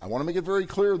 I want to make it very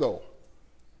clear, though.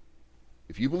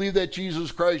 If you believe that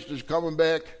Jesus Christ is coming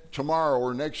back tomorrow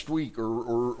or next week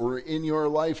or in your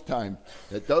lifetime,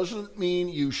 that doesn't mean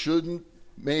you shouldn't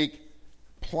make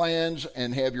plans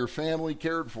and have your family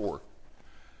cared for.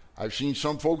 I've seen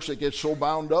some folks that get so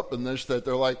bound up in this that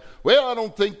they're like,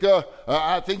 well,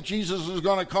 I think Jesus is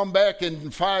going to come back in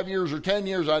 5 years or 10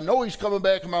 years. I know he's coming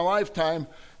back in my lifetime,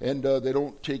 and they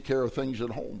don't take care of things at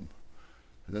home.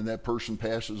 And then that person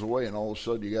passes away, and all of a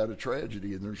sudden you got a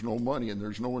tragedy, and there's no money, and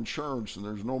there's no insurance, and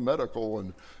there's no medical,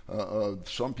 and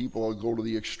some people go to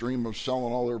the extreme of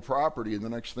selling all their property, and the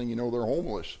next thing you know, they're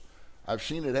homeless. I've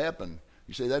seen it happen.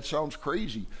 You say, that sounds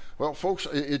crazy. Well, folks,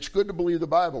 it's good to believe the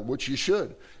Bible, which you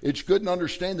should. It's good to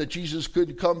understand that Jesus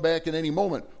could come back at any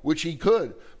moment, which he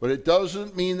could. But it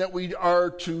doesn't mean that we are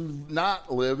to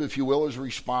not live, if you will, as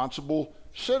responsible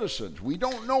citizens. We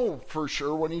don't know for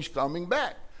sure when he's coming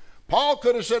back. Paul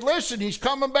could have said, listen, he's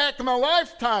coming back in my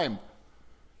lifetime.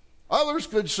 Others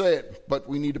could say it, but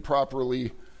we need to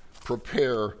properly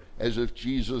prepare as if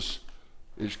Jesus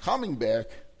is coming back,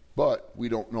 but we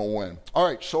don't know when. All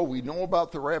right, so we know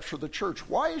about the rapture of the church.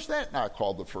 Why is that not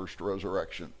called the first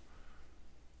resurrection?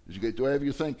 Do I have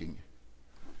you thinking?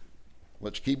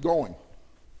 Let's keep going.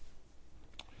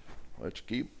 Let's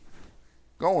keep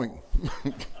going.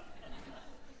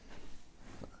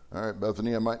 All right,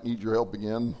 Bethany, I might need your help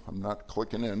again. I'm not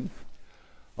clicking in.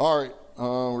 All right,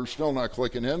 we're still not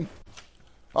clicking in.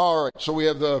 All right, so we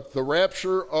have the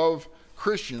rapture of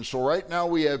Christians. So right now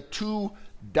we have two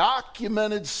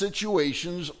documented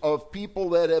situations of people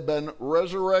that have been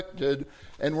resurrected,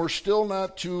 and we're still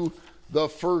not to the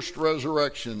first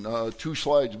resurrection. 2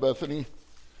 slides, Bethany.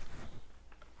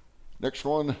 Next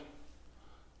one.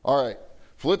 All right.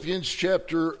 Philippians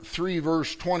chapter 3,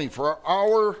 verse 20.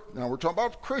 Now we're talking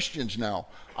about Christians now.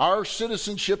 Our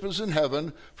citizenship is in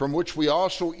heaven, from which we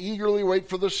also eagerly wait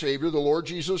for the Savior, the Lord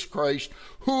Jesus Christ,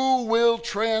 who will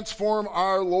transform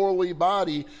our lowly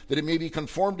body, that it may be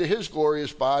conformed to his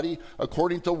glorious body,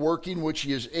 according to working which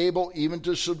he is able even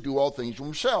to subdue all things to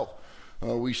himself.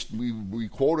 We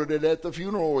quoted it at the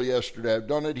funeral yesterday. I've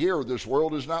done it here. This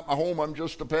world is not my home. I'm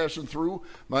just a passing through.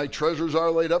 My treasures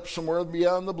are laid up somewhere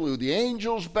beyond the blue. The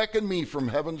angels beckon me from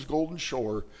heaven's golden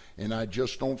shore, and I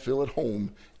just don't feel at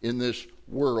home in this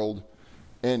world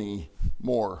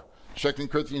anymore. 2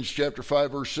 Corinthians chapter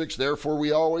 5, verse 6, therefore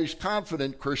we always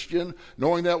confident, Christian,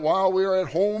 knowing that while we are at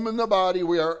home in the body,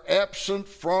 we are absent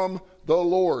from the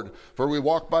Lord. For we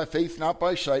walk by faith, not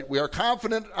by sight. We are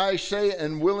confident, I say,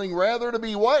 and willing rather to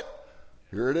be what?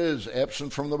 Here it is,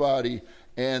 absent from the body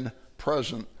and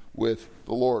present with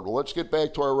the Lord. Well, let's get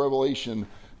back to our Revelation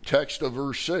text of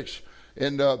verse 6.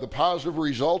 And the positive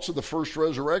results of the first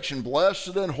resurrection.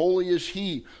 Blessed and holy is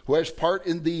he who has part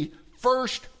in the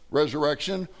first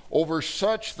resurrection. Over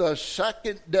such the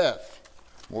second death,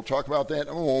 we'll talk about that in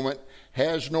a moment,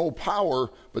 has no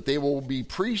power, but they will be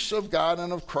priests of God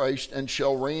and of Christ and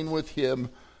shall reign with him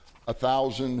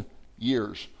 1,000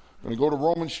 years. I'm going to go to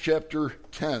Romans chapter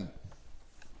 10.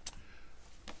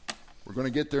 We're going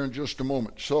to get there in just a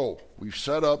moment. So, we've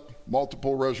set up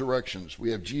multiple resurrections.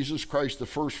 We have Jesus Christ, the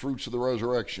first fruits of the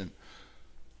resurrection.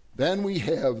 Then we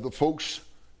have the folks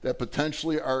that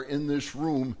potentially are in this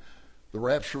room, the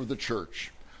rapture of the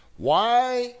church.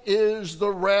 Why is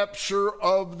the rapture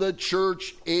of the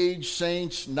church age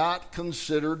saints not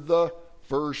considered the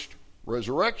first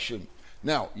resurrection?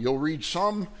 Now, you'll read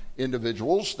some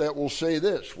individuals that will say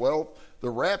this, well, the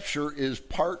rapture is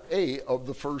part A of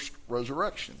the first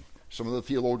resurrection. Some of the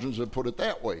theologians have put it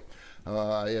that way.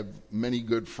 I have many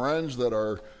good friends that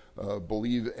are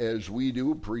believe as we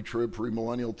do, pre-trib,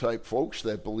 premillennial type folks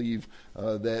that believe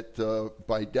that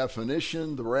by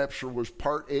definition the rapture was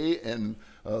part A, and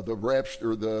the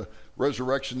rapture, the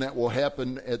resurrection that will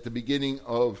happen at the beginning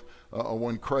of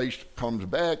when Christ comes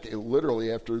back,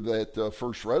 literally after that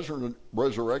first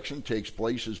resurrection takes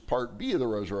place, is part B of the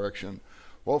resurrection.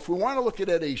 Well, if we want to look at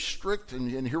it a strict,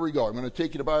 and here we go, I'm going to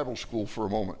take you to Bible school for a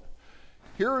moment.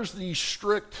 Here is the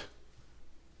strict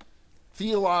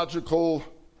theological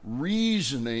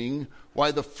reasoning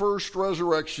why the first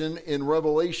resurrection in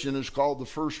Revelation is called the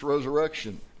first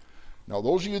resurrection. Now,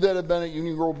 those of you that have been at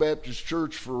Union Grove Baptist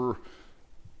Church for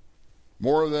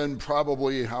more than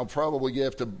probably, I'll probably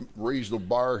have to raise the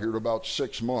bar here to about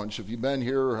 6 months. If you've been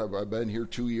here, I've been here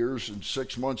 2 years, in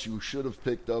 6 months you should have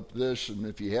picked up this, and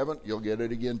if you haven't, you'll get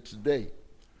it again today.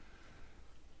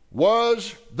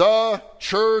 Was the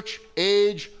church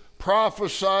age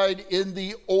prophesied in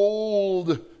the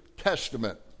Old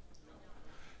Testament?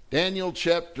 Daniel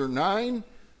chapter 9,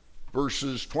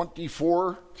 verses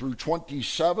 24 through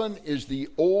 27 is the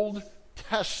Old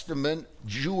Testament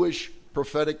Jewish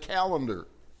prophetic calendar.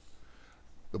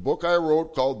 The book I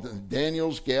wrote called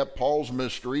Daniel's Gap, Paul's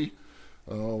Mystery,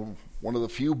 one of the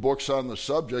few books on the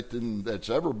subject that's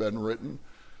ever been written,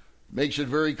 makes it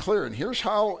very clear. And here's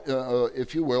how,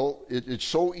 if you will, it's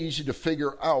so easy to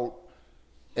figure out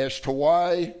as to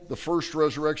why the first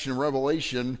resurrection in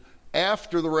Revelation,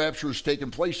 after the rapture has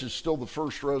taken place, is still the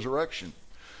first resurrection.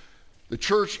 The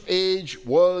church age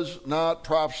was not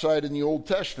prophesied in the Old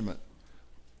Testament.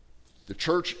 The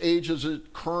church age as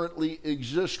it currently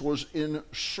exists was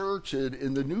inserted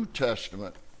in the New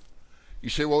Testament. You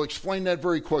say, well, explain that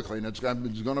very quickly, and it's going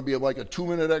to be like a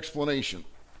 2-minute explanation.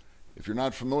 If you're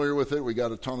not familiar with it, we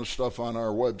got a ton of stuff on our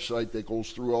website that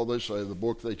goes through all this. I have the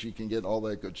book that you can get all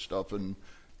that good stuff and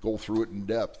go through it in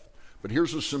depth. But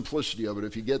here's the simplicity of it.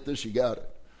 If you get this, you got it.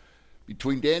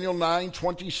 Between Daniel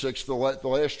 9:26, the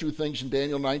last two things in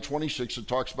Daniel 9:26, it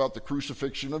talks about the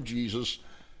crucifixion of Jesus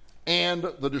and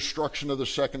the destruction of the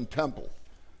second temple.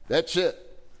 That's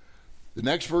it. The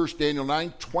next verse, Daniel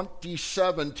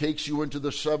 9:27, takes you into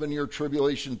the 7-year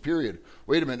tribulation period.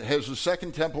 Wait a minute, has the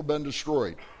second temple been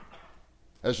destroyed?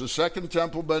 Has the second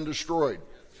temple been destroyed?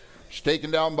 It's taken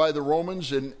down by the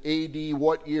Romans in AD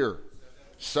what year?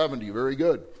 70. Very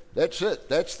good. That's it.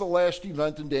 That's the last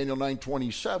event in Daniel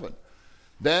 9:27.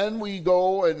 Then we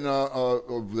go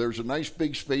and there's a nice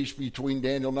big space between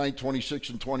Daniel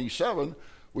 9:26 and 27,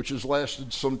 which has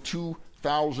lasted some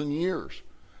 2,000 years.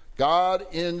 God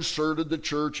inserted the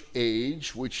church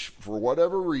age, which for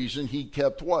whatever reason he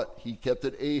kept what? He kept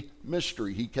it a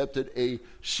mystery. He kept it a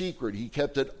secret. He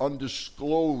kept it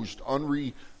undisclosed,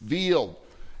 unrevealed.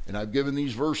 And I've given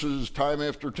these verses time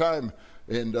after time.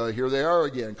 And here they are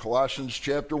again. Colossians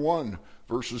chapter 1,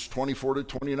 verses 24 to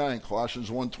 29.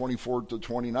 Colossians 1, 24 to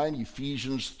 29.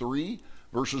 Ephesians 3,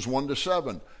 verses 1 to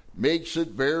 7. Makes it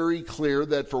very clear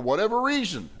that for whatever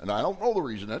reason, and I don't know the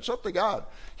reason, that's up to God,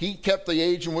 he kept the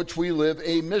age in which we live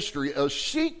a mystery, a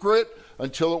secret,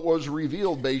 until it was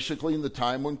revealed, basically, in the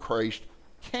time when Christ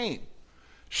came.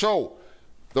 So,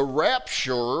 the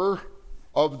rapture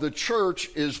of the church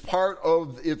is part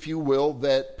of, if you will,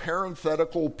 that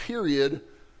parenthetical period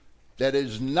that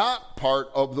is not part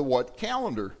of the what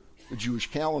calendar? The Jewish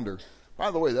calendar.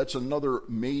 By the way, that's another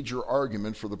major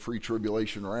argument for the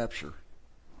pre-tribulation rapture.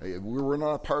 We were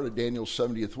not part of Daniel's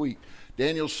 70th week.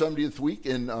 Daniel's 70th week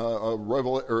in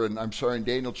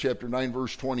Daniel chapter 9,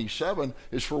 verse 27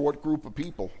 is for what group of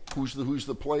people? Who's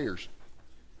the players?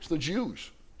 It's the Jews.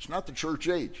 It's not the church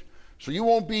age. So you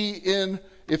won't be in,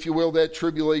 if you will, that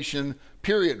tribulation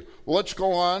period. Well, let's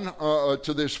go on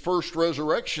to this first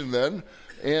resurrection then.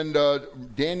 And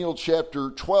Daniel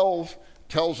chapter 12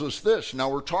 tells us this. Now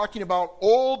we're talking about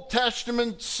Old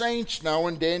Testament saints now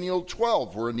in Daniel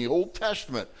 12. We're in the Old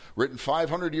Testament, written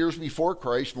 500 years before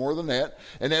Christ, more than that.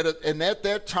 And at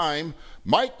that time,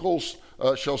 Michael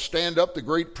shall stand up, the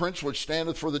great prince which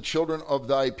standeth for the children of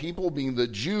thy people, being the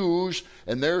Jews,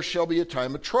 and there shall be a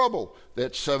time of trouble,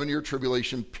 that 7-year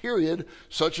tribulation period,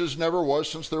 such as never was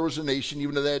since there was a nation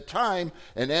even to that time.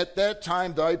 And at that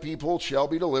time thy people shall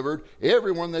be delivered,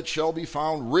 everyone that shall be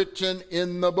found written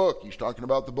in the book. He's talking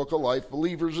about the book of life,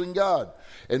 believers in God.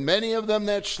 And many of them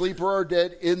that sleep or are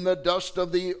dead in the dust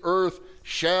of the earth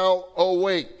shall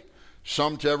awake,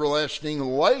 some to everlasting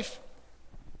life,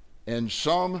 and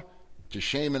some to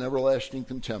shame and everlasting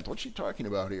contempt. What's he talking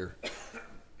about here?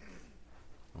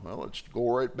 Well, let's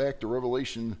go right back to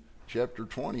Revelation chapter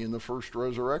 20 in the first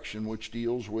resurrection, which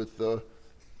deals with the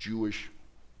Jewish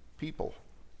people.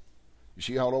 You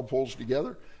see how it all pulls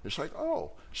together? It's like,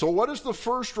 oh, so what is the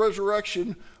first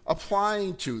resurrection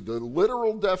applying to? The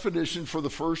literal definition for the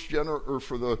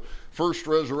first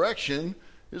resurrection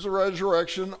is a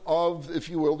resurrection of, if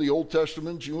you will, the Old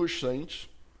Testament Jewish saints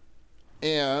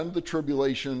and the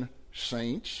tribulation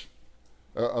saints,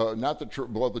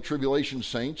 the tribulation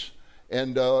saints,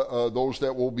 and those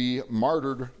that will be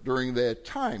martyred during that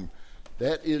time.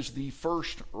 That is the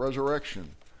first resurrection.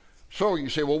 So you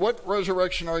say, well, what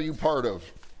resurrection are you part of?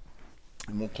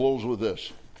 And we'll close with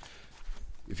this.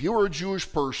 If you were a Jewish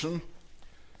person,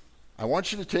 I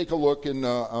want you to take a look, and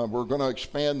we're going to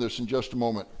expand this in just a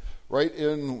moment. Right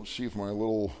in, let's see if my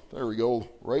little, there we go,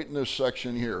 right in this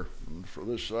section here. And for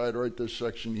this side, right this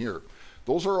section here.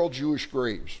 Those are all Jewish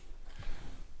graves.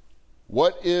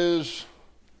 What is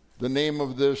the name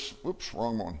of this? Oops,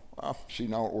 wrong one. See,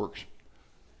 now it works.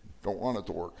 Don't want it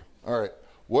to work. All right.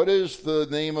 What is the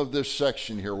name of this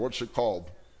section here? What's it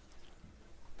called?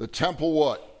 The Temple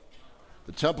what?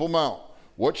 The Temple Mount.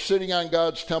 What's sitting on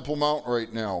God's Temple Mount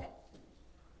right now?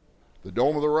 The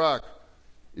Dome of the Rock.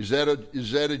 Is that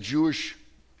a Jewish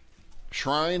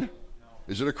shrine? No.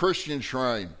 Is it a Christian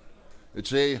shrine?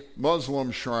 It's a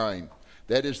Muslim shrine.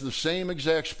 That is the same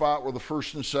exact spot where the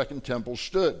first and second temple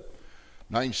stood.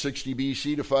 960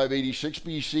 BC to 586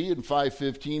 BC and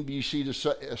 515 BC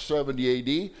to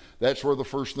 70 AD. That's where the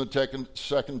first and the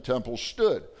second temple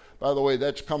stood. By the way,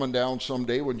 that's coming down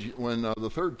someday when the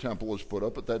third temple is put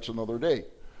up, but that's another day.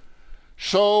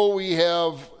 So we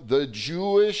have the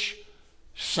Jewish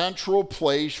central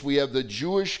place. We have the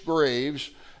Jewish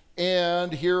graves.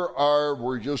 And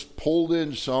we're just pulled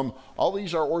in some. All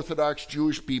these are Orthodox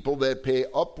Jewish people that pay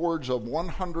upwards of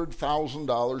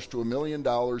 $100,000 to $1 million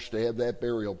to have that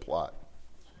burial plot.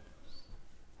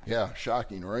 Yeah,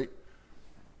 shocking, right?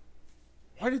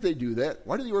 Why did they do that?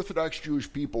 Why do the Orthodox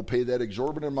Jewish people pay that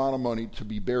exorbitant amount of money to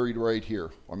be buried right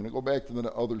here? I'm going to go back to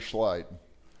the other slide.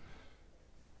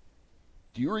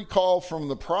 Do you recall from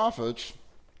the prophets,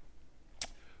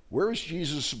 where is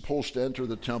Jesus supposed to enter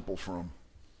the temple from?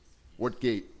 What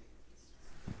gate?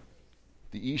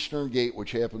 The eastern gate,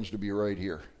 which happens to be right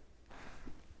here.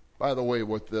 By the way,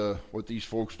 what these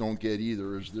folks don't get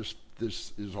either is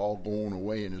this is all going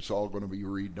away, and it's all going to be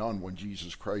redone when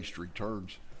Jesus Christ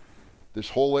returns. This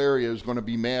whole area is going to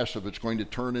be massive. It's going to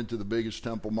turn into the biggest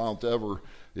Temple Mount ever.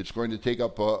 It's going to take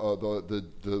up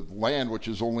the land, which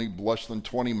is only less than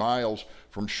 20 miles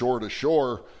from shore to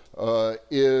shore,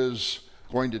 is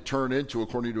going to turn into,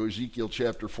 according to Ezekiel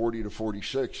chapter 40 to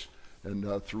 46,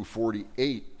 and through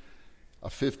 48, a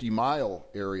 50-mile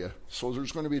area. So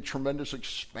there's going to be a tremendous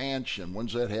expansion.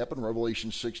 When's that happen?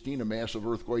 Revelation 16, a massive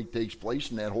earthquake takes place,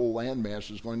 and that whole land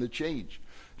mass is going to change.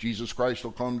 Jesus Christ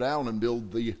will come down and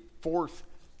build the fourth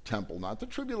temple, not the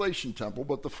tribulation temple,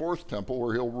 but the fourth temple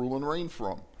where he'll rule and reign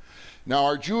from. Now,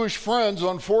 our Jewish friends,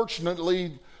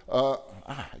 unfortunately,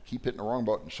 I keep hitting the wrong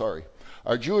button, sorry.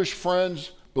 Our Jewish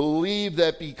friends believe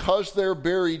that because they're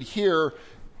buried here,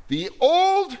 the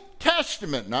Old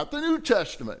Testament, not the New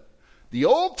Testament, the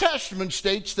Old Testament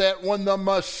states that when the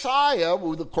Messiah,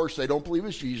 who of course they don't believe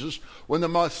is Jesus, when the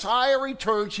Messiah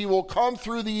returns, he will come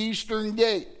through the eastern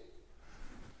gate.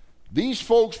 These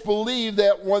folks believe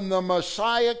that when the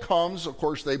Messiah comes, of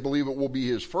course they believe it will be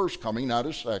his first coming, not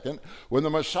his second. When the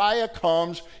Messiah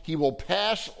comes, he will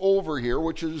pass over here,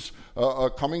 which is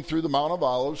coming through the Mount of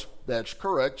Olives. That's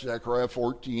correct, Zechariah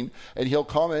 14. And he'll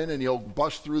come in and he'll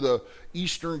bust through the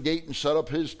eastern gate and set up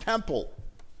his temple.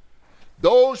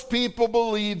 Those people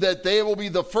believe that they will be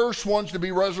the first ones to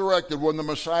be resurrected when the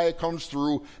Messiah comes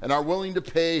through and are willing to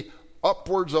pay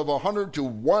upwards of $100 to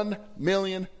 $1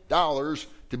 million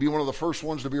to be one of the first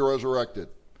ones to be resurrected.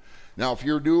 Now, if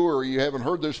you're new or you haven't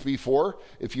heard this before,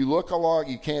 if you look along,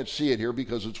 you can't see it here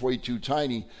because it's way too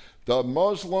tiny. The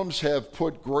Muslims have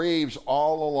put graves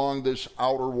all along this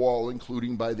outer wall,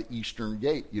 including by the eastern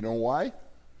gate. You know why?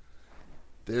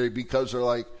 Because they're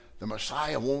like, the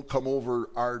Messiah won't come over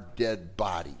our dead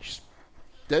bodies.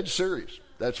 Dead serious.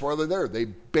 That's why they're there. They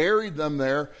buried them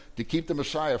there to keep the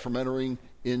Messiah from entering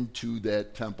into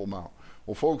that Temple Mount.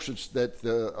 Well, folks, it's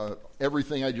that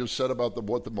everything I just said about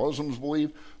what the Muslims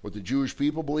believe, what the Jewish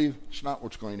people believe, it's not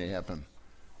what's going to happen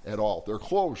at all. They're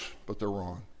close, but they're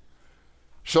wrong.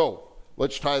 So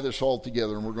let's tie this all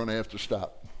together, and we're going to have to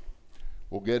stop.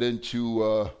 We'll get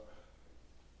into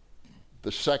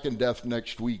the second death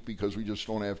next week because we just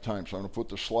don't have time. So I'm going to put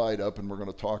the slide up, and we're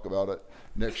going to talk about it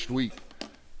next week.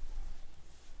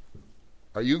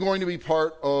 Are you going to be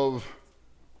part of,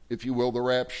 if you will, the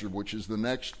rapture, which is the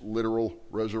next literal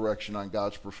resurrection on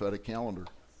God's prophetic calendar?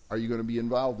 Are you going to be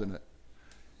involved in it?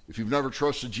 If you've never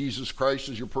trusted Jesus Christ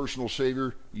as your personal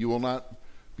Savior, you will not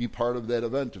be part of that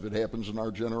event if it happens in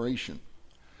our generation.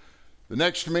 The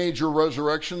next major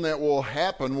resurrection that will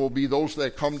happen will be those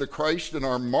that come to Christ and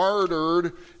are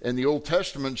martyred, and the Old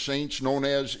Testament saints known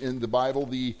as, in the Bible,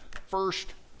 the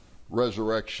first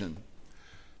resurrection.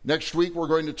 Next week, we're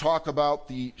going to talk about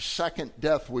the second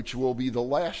death, which will be the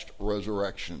last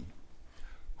resurrection.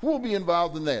 Who will be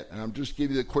involved in that? And I'll just give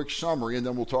you the quick summary, and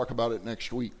then we'll talk about it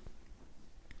next week.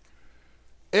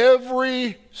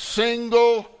 Every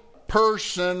single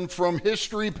person from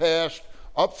history past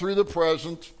up through the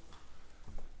present,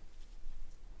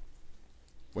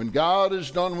 when God is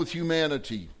done with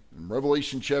humanity, in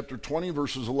Revelation chapter 20,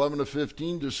 verses 11 to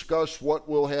 15, discuss what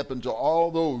will happen to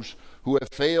all those who have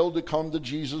failed to come to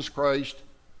Jesus Christ,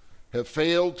 have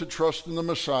failed to trust in the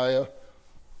Messiah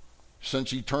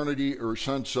since eternity, or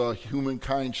since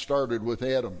humankind started with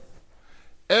Adam.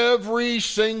 Every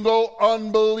single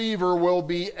unbeliever will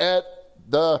be at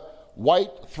the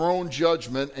white throne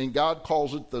judgment, and God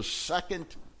calls it the second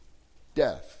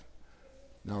death.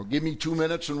 Now, give me 2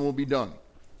 minutes and we'll be done.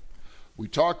 We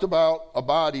talked about a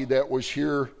body that was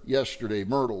here yesterday,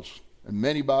 Myrtle's, and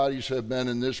many bodies have been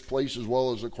in this place, as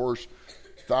well as, of course,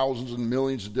 thousands and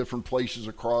millions of different places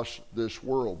across this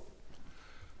world.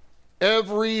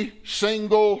 Every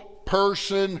single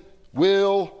person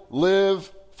will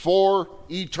live for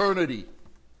eternity.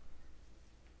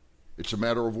 It's a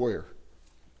matter of where.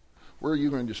 Where are you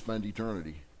going to spend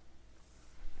eternity?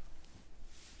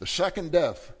 The second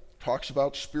death talks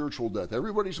about spiritual death.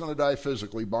 Everybody's going to die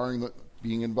physically, barring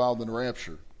being involved in the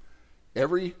rapture.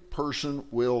 Every person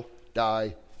will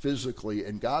die physically,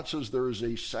 and God says there is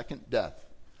a second death.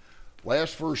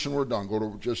 Last verse and we're done.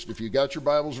 If you got your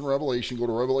Bibles in Revelation, go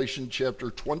to Revelation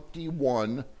chapter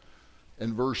 21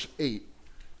 and verse 8.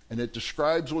 And it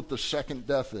describes what the second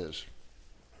death is.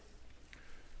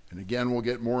 And again, we'll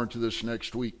get more into this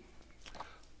next week.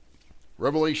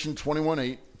 Revelation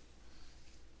 21:8.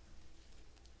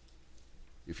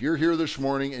 If you're here this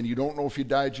morning and you don't know if you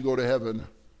died, you go to heaven,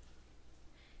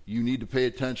 you need to pay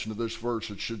attention to this verse.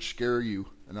 It should scare you.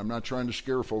 And I'm not trying to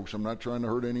scare folks. I'm not trying to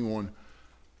hurt anyone.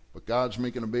 But God's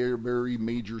making a very, very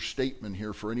major statement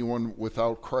here for anyone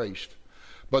without Christ.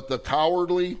 But the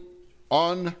cowardly,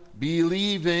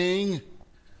 unbelieving,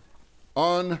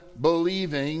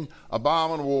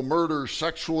 abominable, murderers,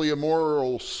 sexually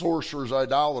immoral, sorcerers,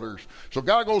 idolaters. So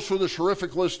God goes through this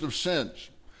horrific list of sins.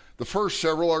 The first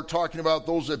several are talking about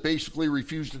those that basically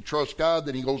refuse to trust God.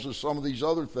 Then he goes to some of these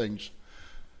other things.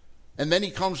 And then he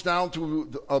comes down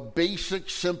to a basic,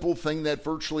 simple thing that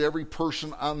virtually every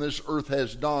person on this earth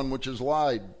has done, which is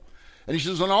lied. And he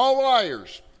says, and all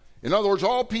liars, in other words,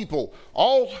 all people,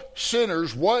 all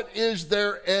sinners, what is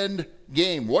their end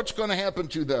game? What's going to happen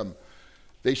to them?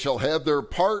 They shall have their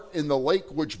part in the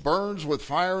lake which burns with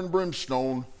fire and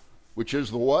brimstone, which is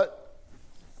the what?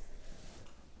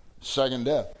 Second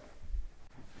death.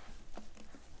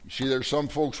 You see, there's some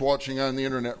folks watching on the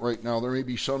internet right now. There may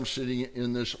be some sitting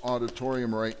in this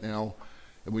auditorium right now.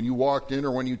 And when you walked in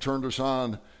or when you turned us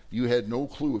on, you had no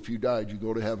clue if you died, you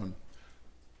go to heaven.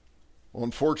 Well,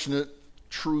 unfortunate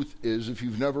truth is, if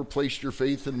you've never placed your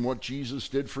faith in what Jesus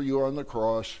did for you on the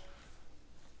cross,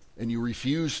 and you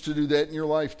refuse to do that in your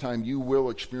lifetime, you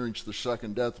will experience the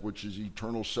second death, which is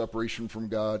eternal separation from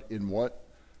God in what?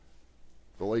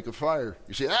 The lake of fire.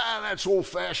 You say, that's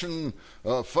old-fashioned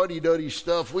fuddy-duddy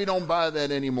stuff. We don't buy that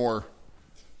anymore.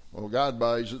 Well, God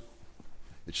buys it.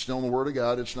 It's still in the Word of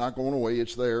God. It's not going away.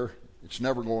 It's there. It's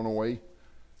never going away.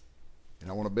 And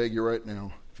I want to beg you right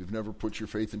now, if you've never put your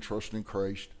faith and trust in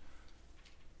Christ,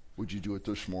 would you do it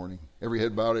this morning? Every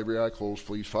head bowed, every eye closed,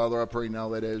 please. Father, I pray now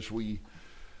that as we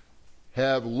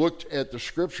have looked at the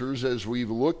Scriptures, as we've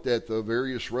looked at the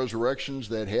various resurrections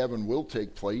that have and will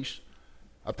take place,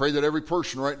 I pray that every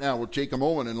person right now will take a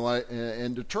moment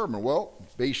and determine, well,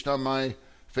 based on my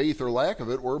faith or lack of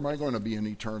it, where am I going to be in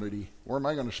eternity? Where am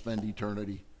I going to spend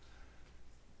eternity?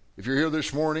 If you're here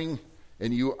this morning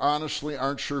and you honestly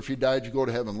aren't sure if you died, you go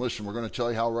to heaven, listen, we're going to tell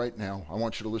you how right now. I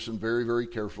want you to listen very, very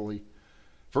carefully.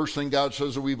 First thing God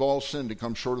says that we've all sinned to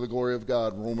come short of the glory of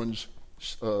God, Romans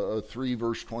 3,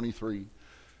 verse 23.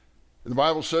 And the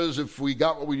Bible says if we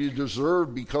got what we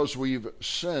deserved because we've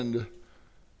sinned,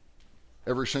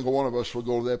 every single one of us will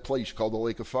go to that place called the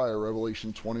lake of fire,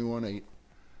 Revelation 21:8.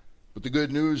 But the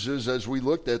good news is, as we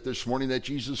looked at this morning, that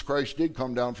Jesus Christ did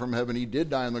come down from heaven. He did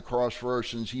die on the cross for our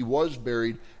sins. He was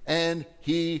buried, and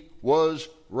he was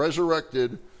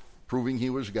resurrected, proving he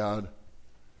was God.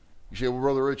 You say, well,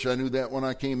 Brother Rich, I knew that when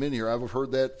I came in here. I've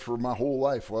heard that for my whole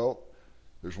life. Well,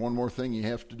 there's one more thing you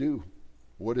have to do.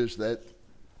 What is that?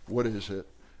 What is it?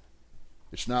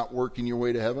 It's not working your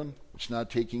way to heaven. It's not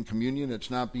taking communion.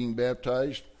 It's not being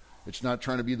baptized. It's not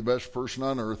trying to be the best person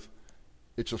on earth.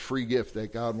 It's a free gift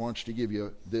that God wants to give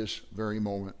you this very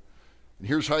moment. And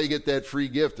here's how you get that free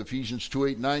gift. Ephesians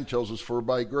 2:8-9 tells us, for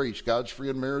by grace, God's free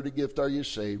and merited gift are you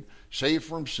saved, saved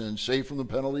from sin, saved from the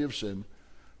penalty of sin.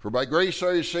 For by grace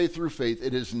are you saved through faith.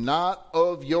 It is not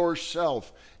of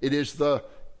yourself. It is the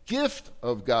gift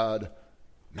of God,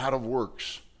 not of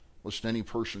works, lest any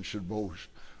person should boast.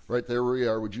 Right there we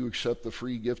are. Would you accept the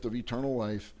free gift of eternal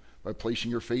life by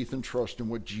placing your faith and trust in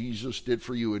what Jesus did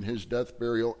for you in his death,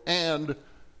 burial, and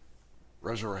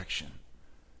resurrection?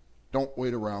 Don't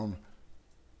wait around.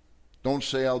 Don't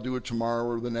say, I'll do it tomorrow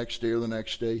or the next day or the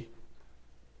next day.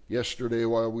 Yesterday,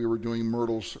 while we were doing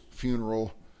Myrtle's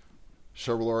funeral,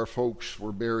 several of our folks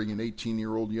were burying an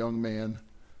 18-year-old young man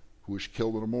who was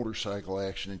killed in a motorcycle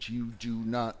accident. You do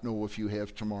not know if you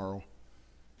have tomorrow.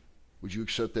 Would you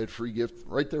accept that free gift?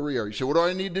 Right there we are. You say, what do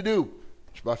I need to do?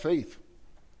 It's by faith.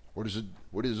 What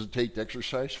does it take to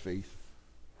exercise faith?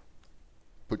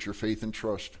 Put your faith and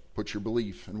trust. Put your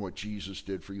belief in what Jesus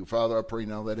did for you. Father, I pray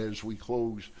now that as we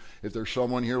close, if there's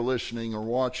someone here listening or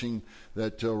watching,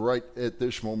 that right at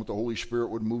this moment the Holy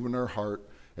Spirit would move in their heart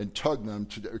and tug them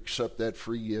to accept that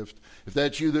free gift. If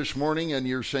that's you this morning and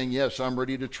you're saying, yes, I'm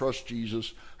ready to trust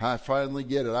Jesus, I finally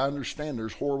get it. I understand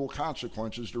there's horrible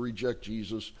consequences to reject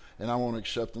Jesus, and I won't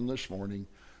accept them this morning.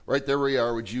 Right there we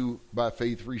are. Would you, by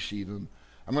faith, receive him?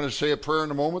 I'm going to say a prayer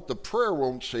in a moment. The prayer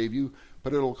won't save you,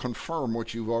 but it'll confirm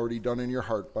what you've already done in your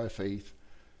heart by faith.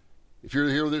 If you're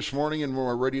here this morning and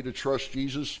we're ready to trust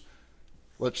Jesus,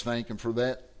 let's thank him for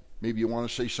that. Maybe you want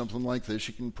to say something like this.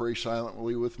 You can pray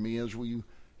silently with me as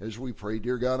we pray.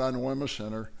 Dear God, I know I'm a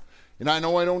sinner, and I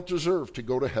know I don't deserve to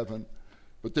go to heaven,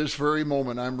 but this very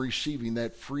moment I'm receiving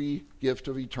that free gift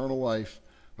of eternal life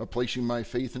by placing my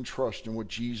faith and trust in what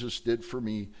Jesus did for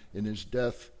me in his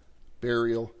death,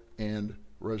 burial, and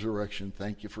resurrection.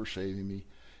 Thank you for saving me.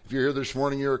 If you're here this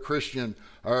morning, you're a Christian,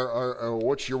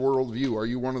 what's your worldview? Are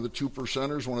you one of the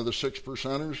 2%ers, one of the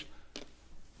 6%ers?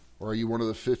 Or are you one of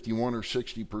the 51 or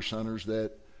 60%ers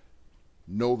that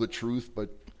know the truth but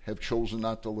have chosen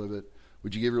not to live it?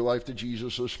 Would you give your life to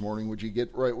Jesus this morning? Would you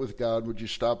get right with God? Would you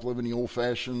stop living the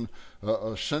old-fashioned,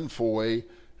 sinful way?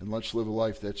 And let's live a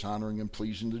life that's honoring and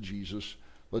pleasing to Jesus.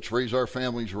 Let's raise our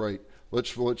families right.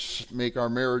 Let's make our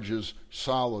marriages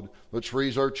solid. Let's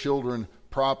raise our children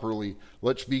properly.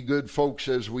 Let's be good folks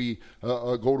as we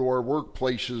go to our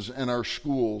workplaces and our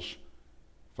schools.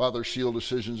 Father, seal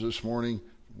decisions this morning.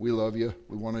 We love you.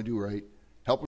 We want to do right.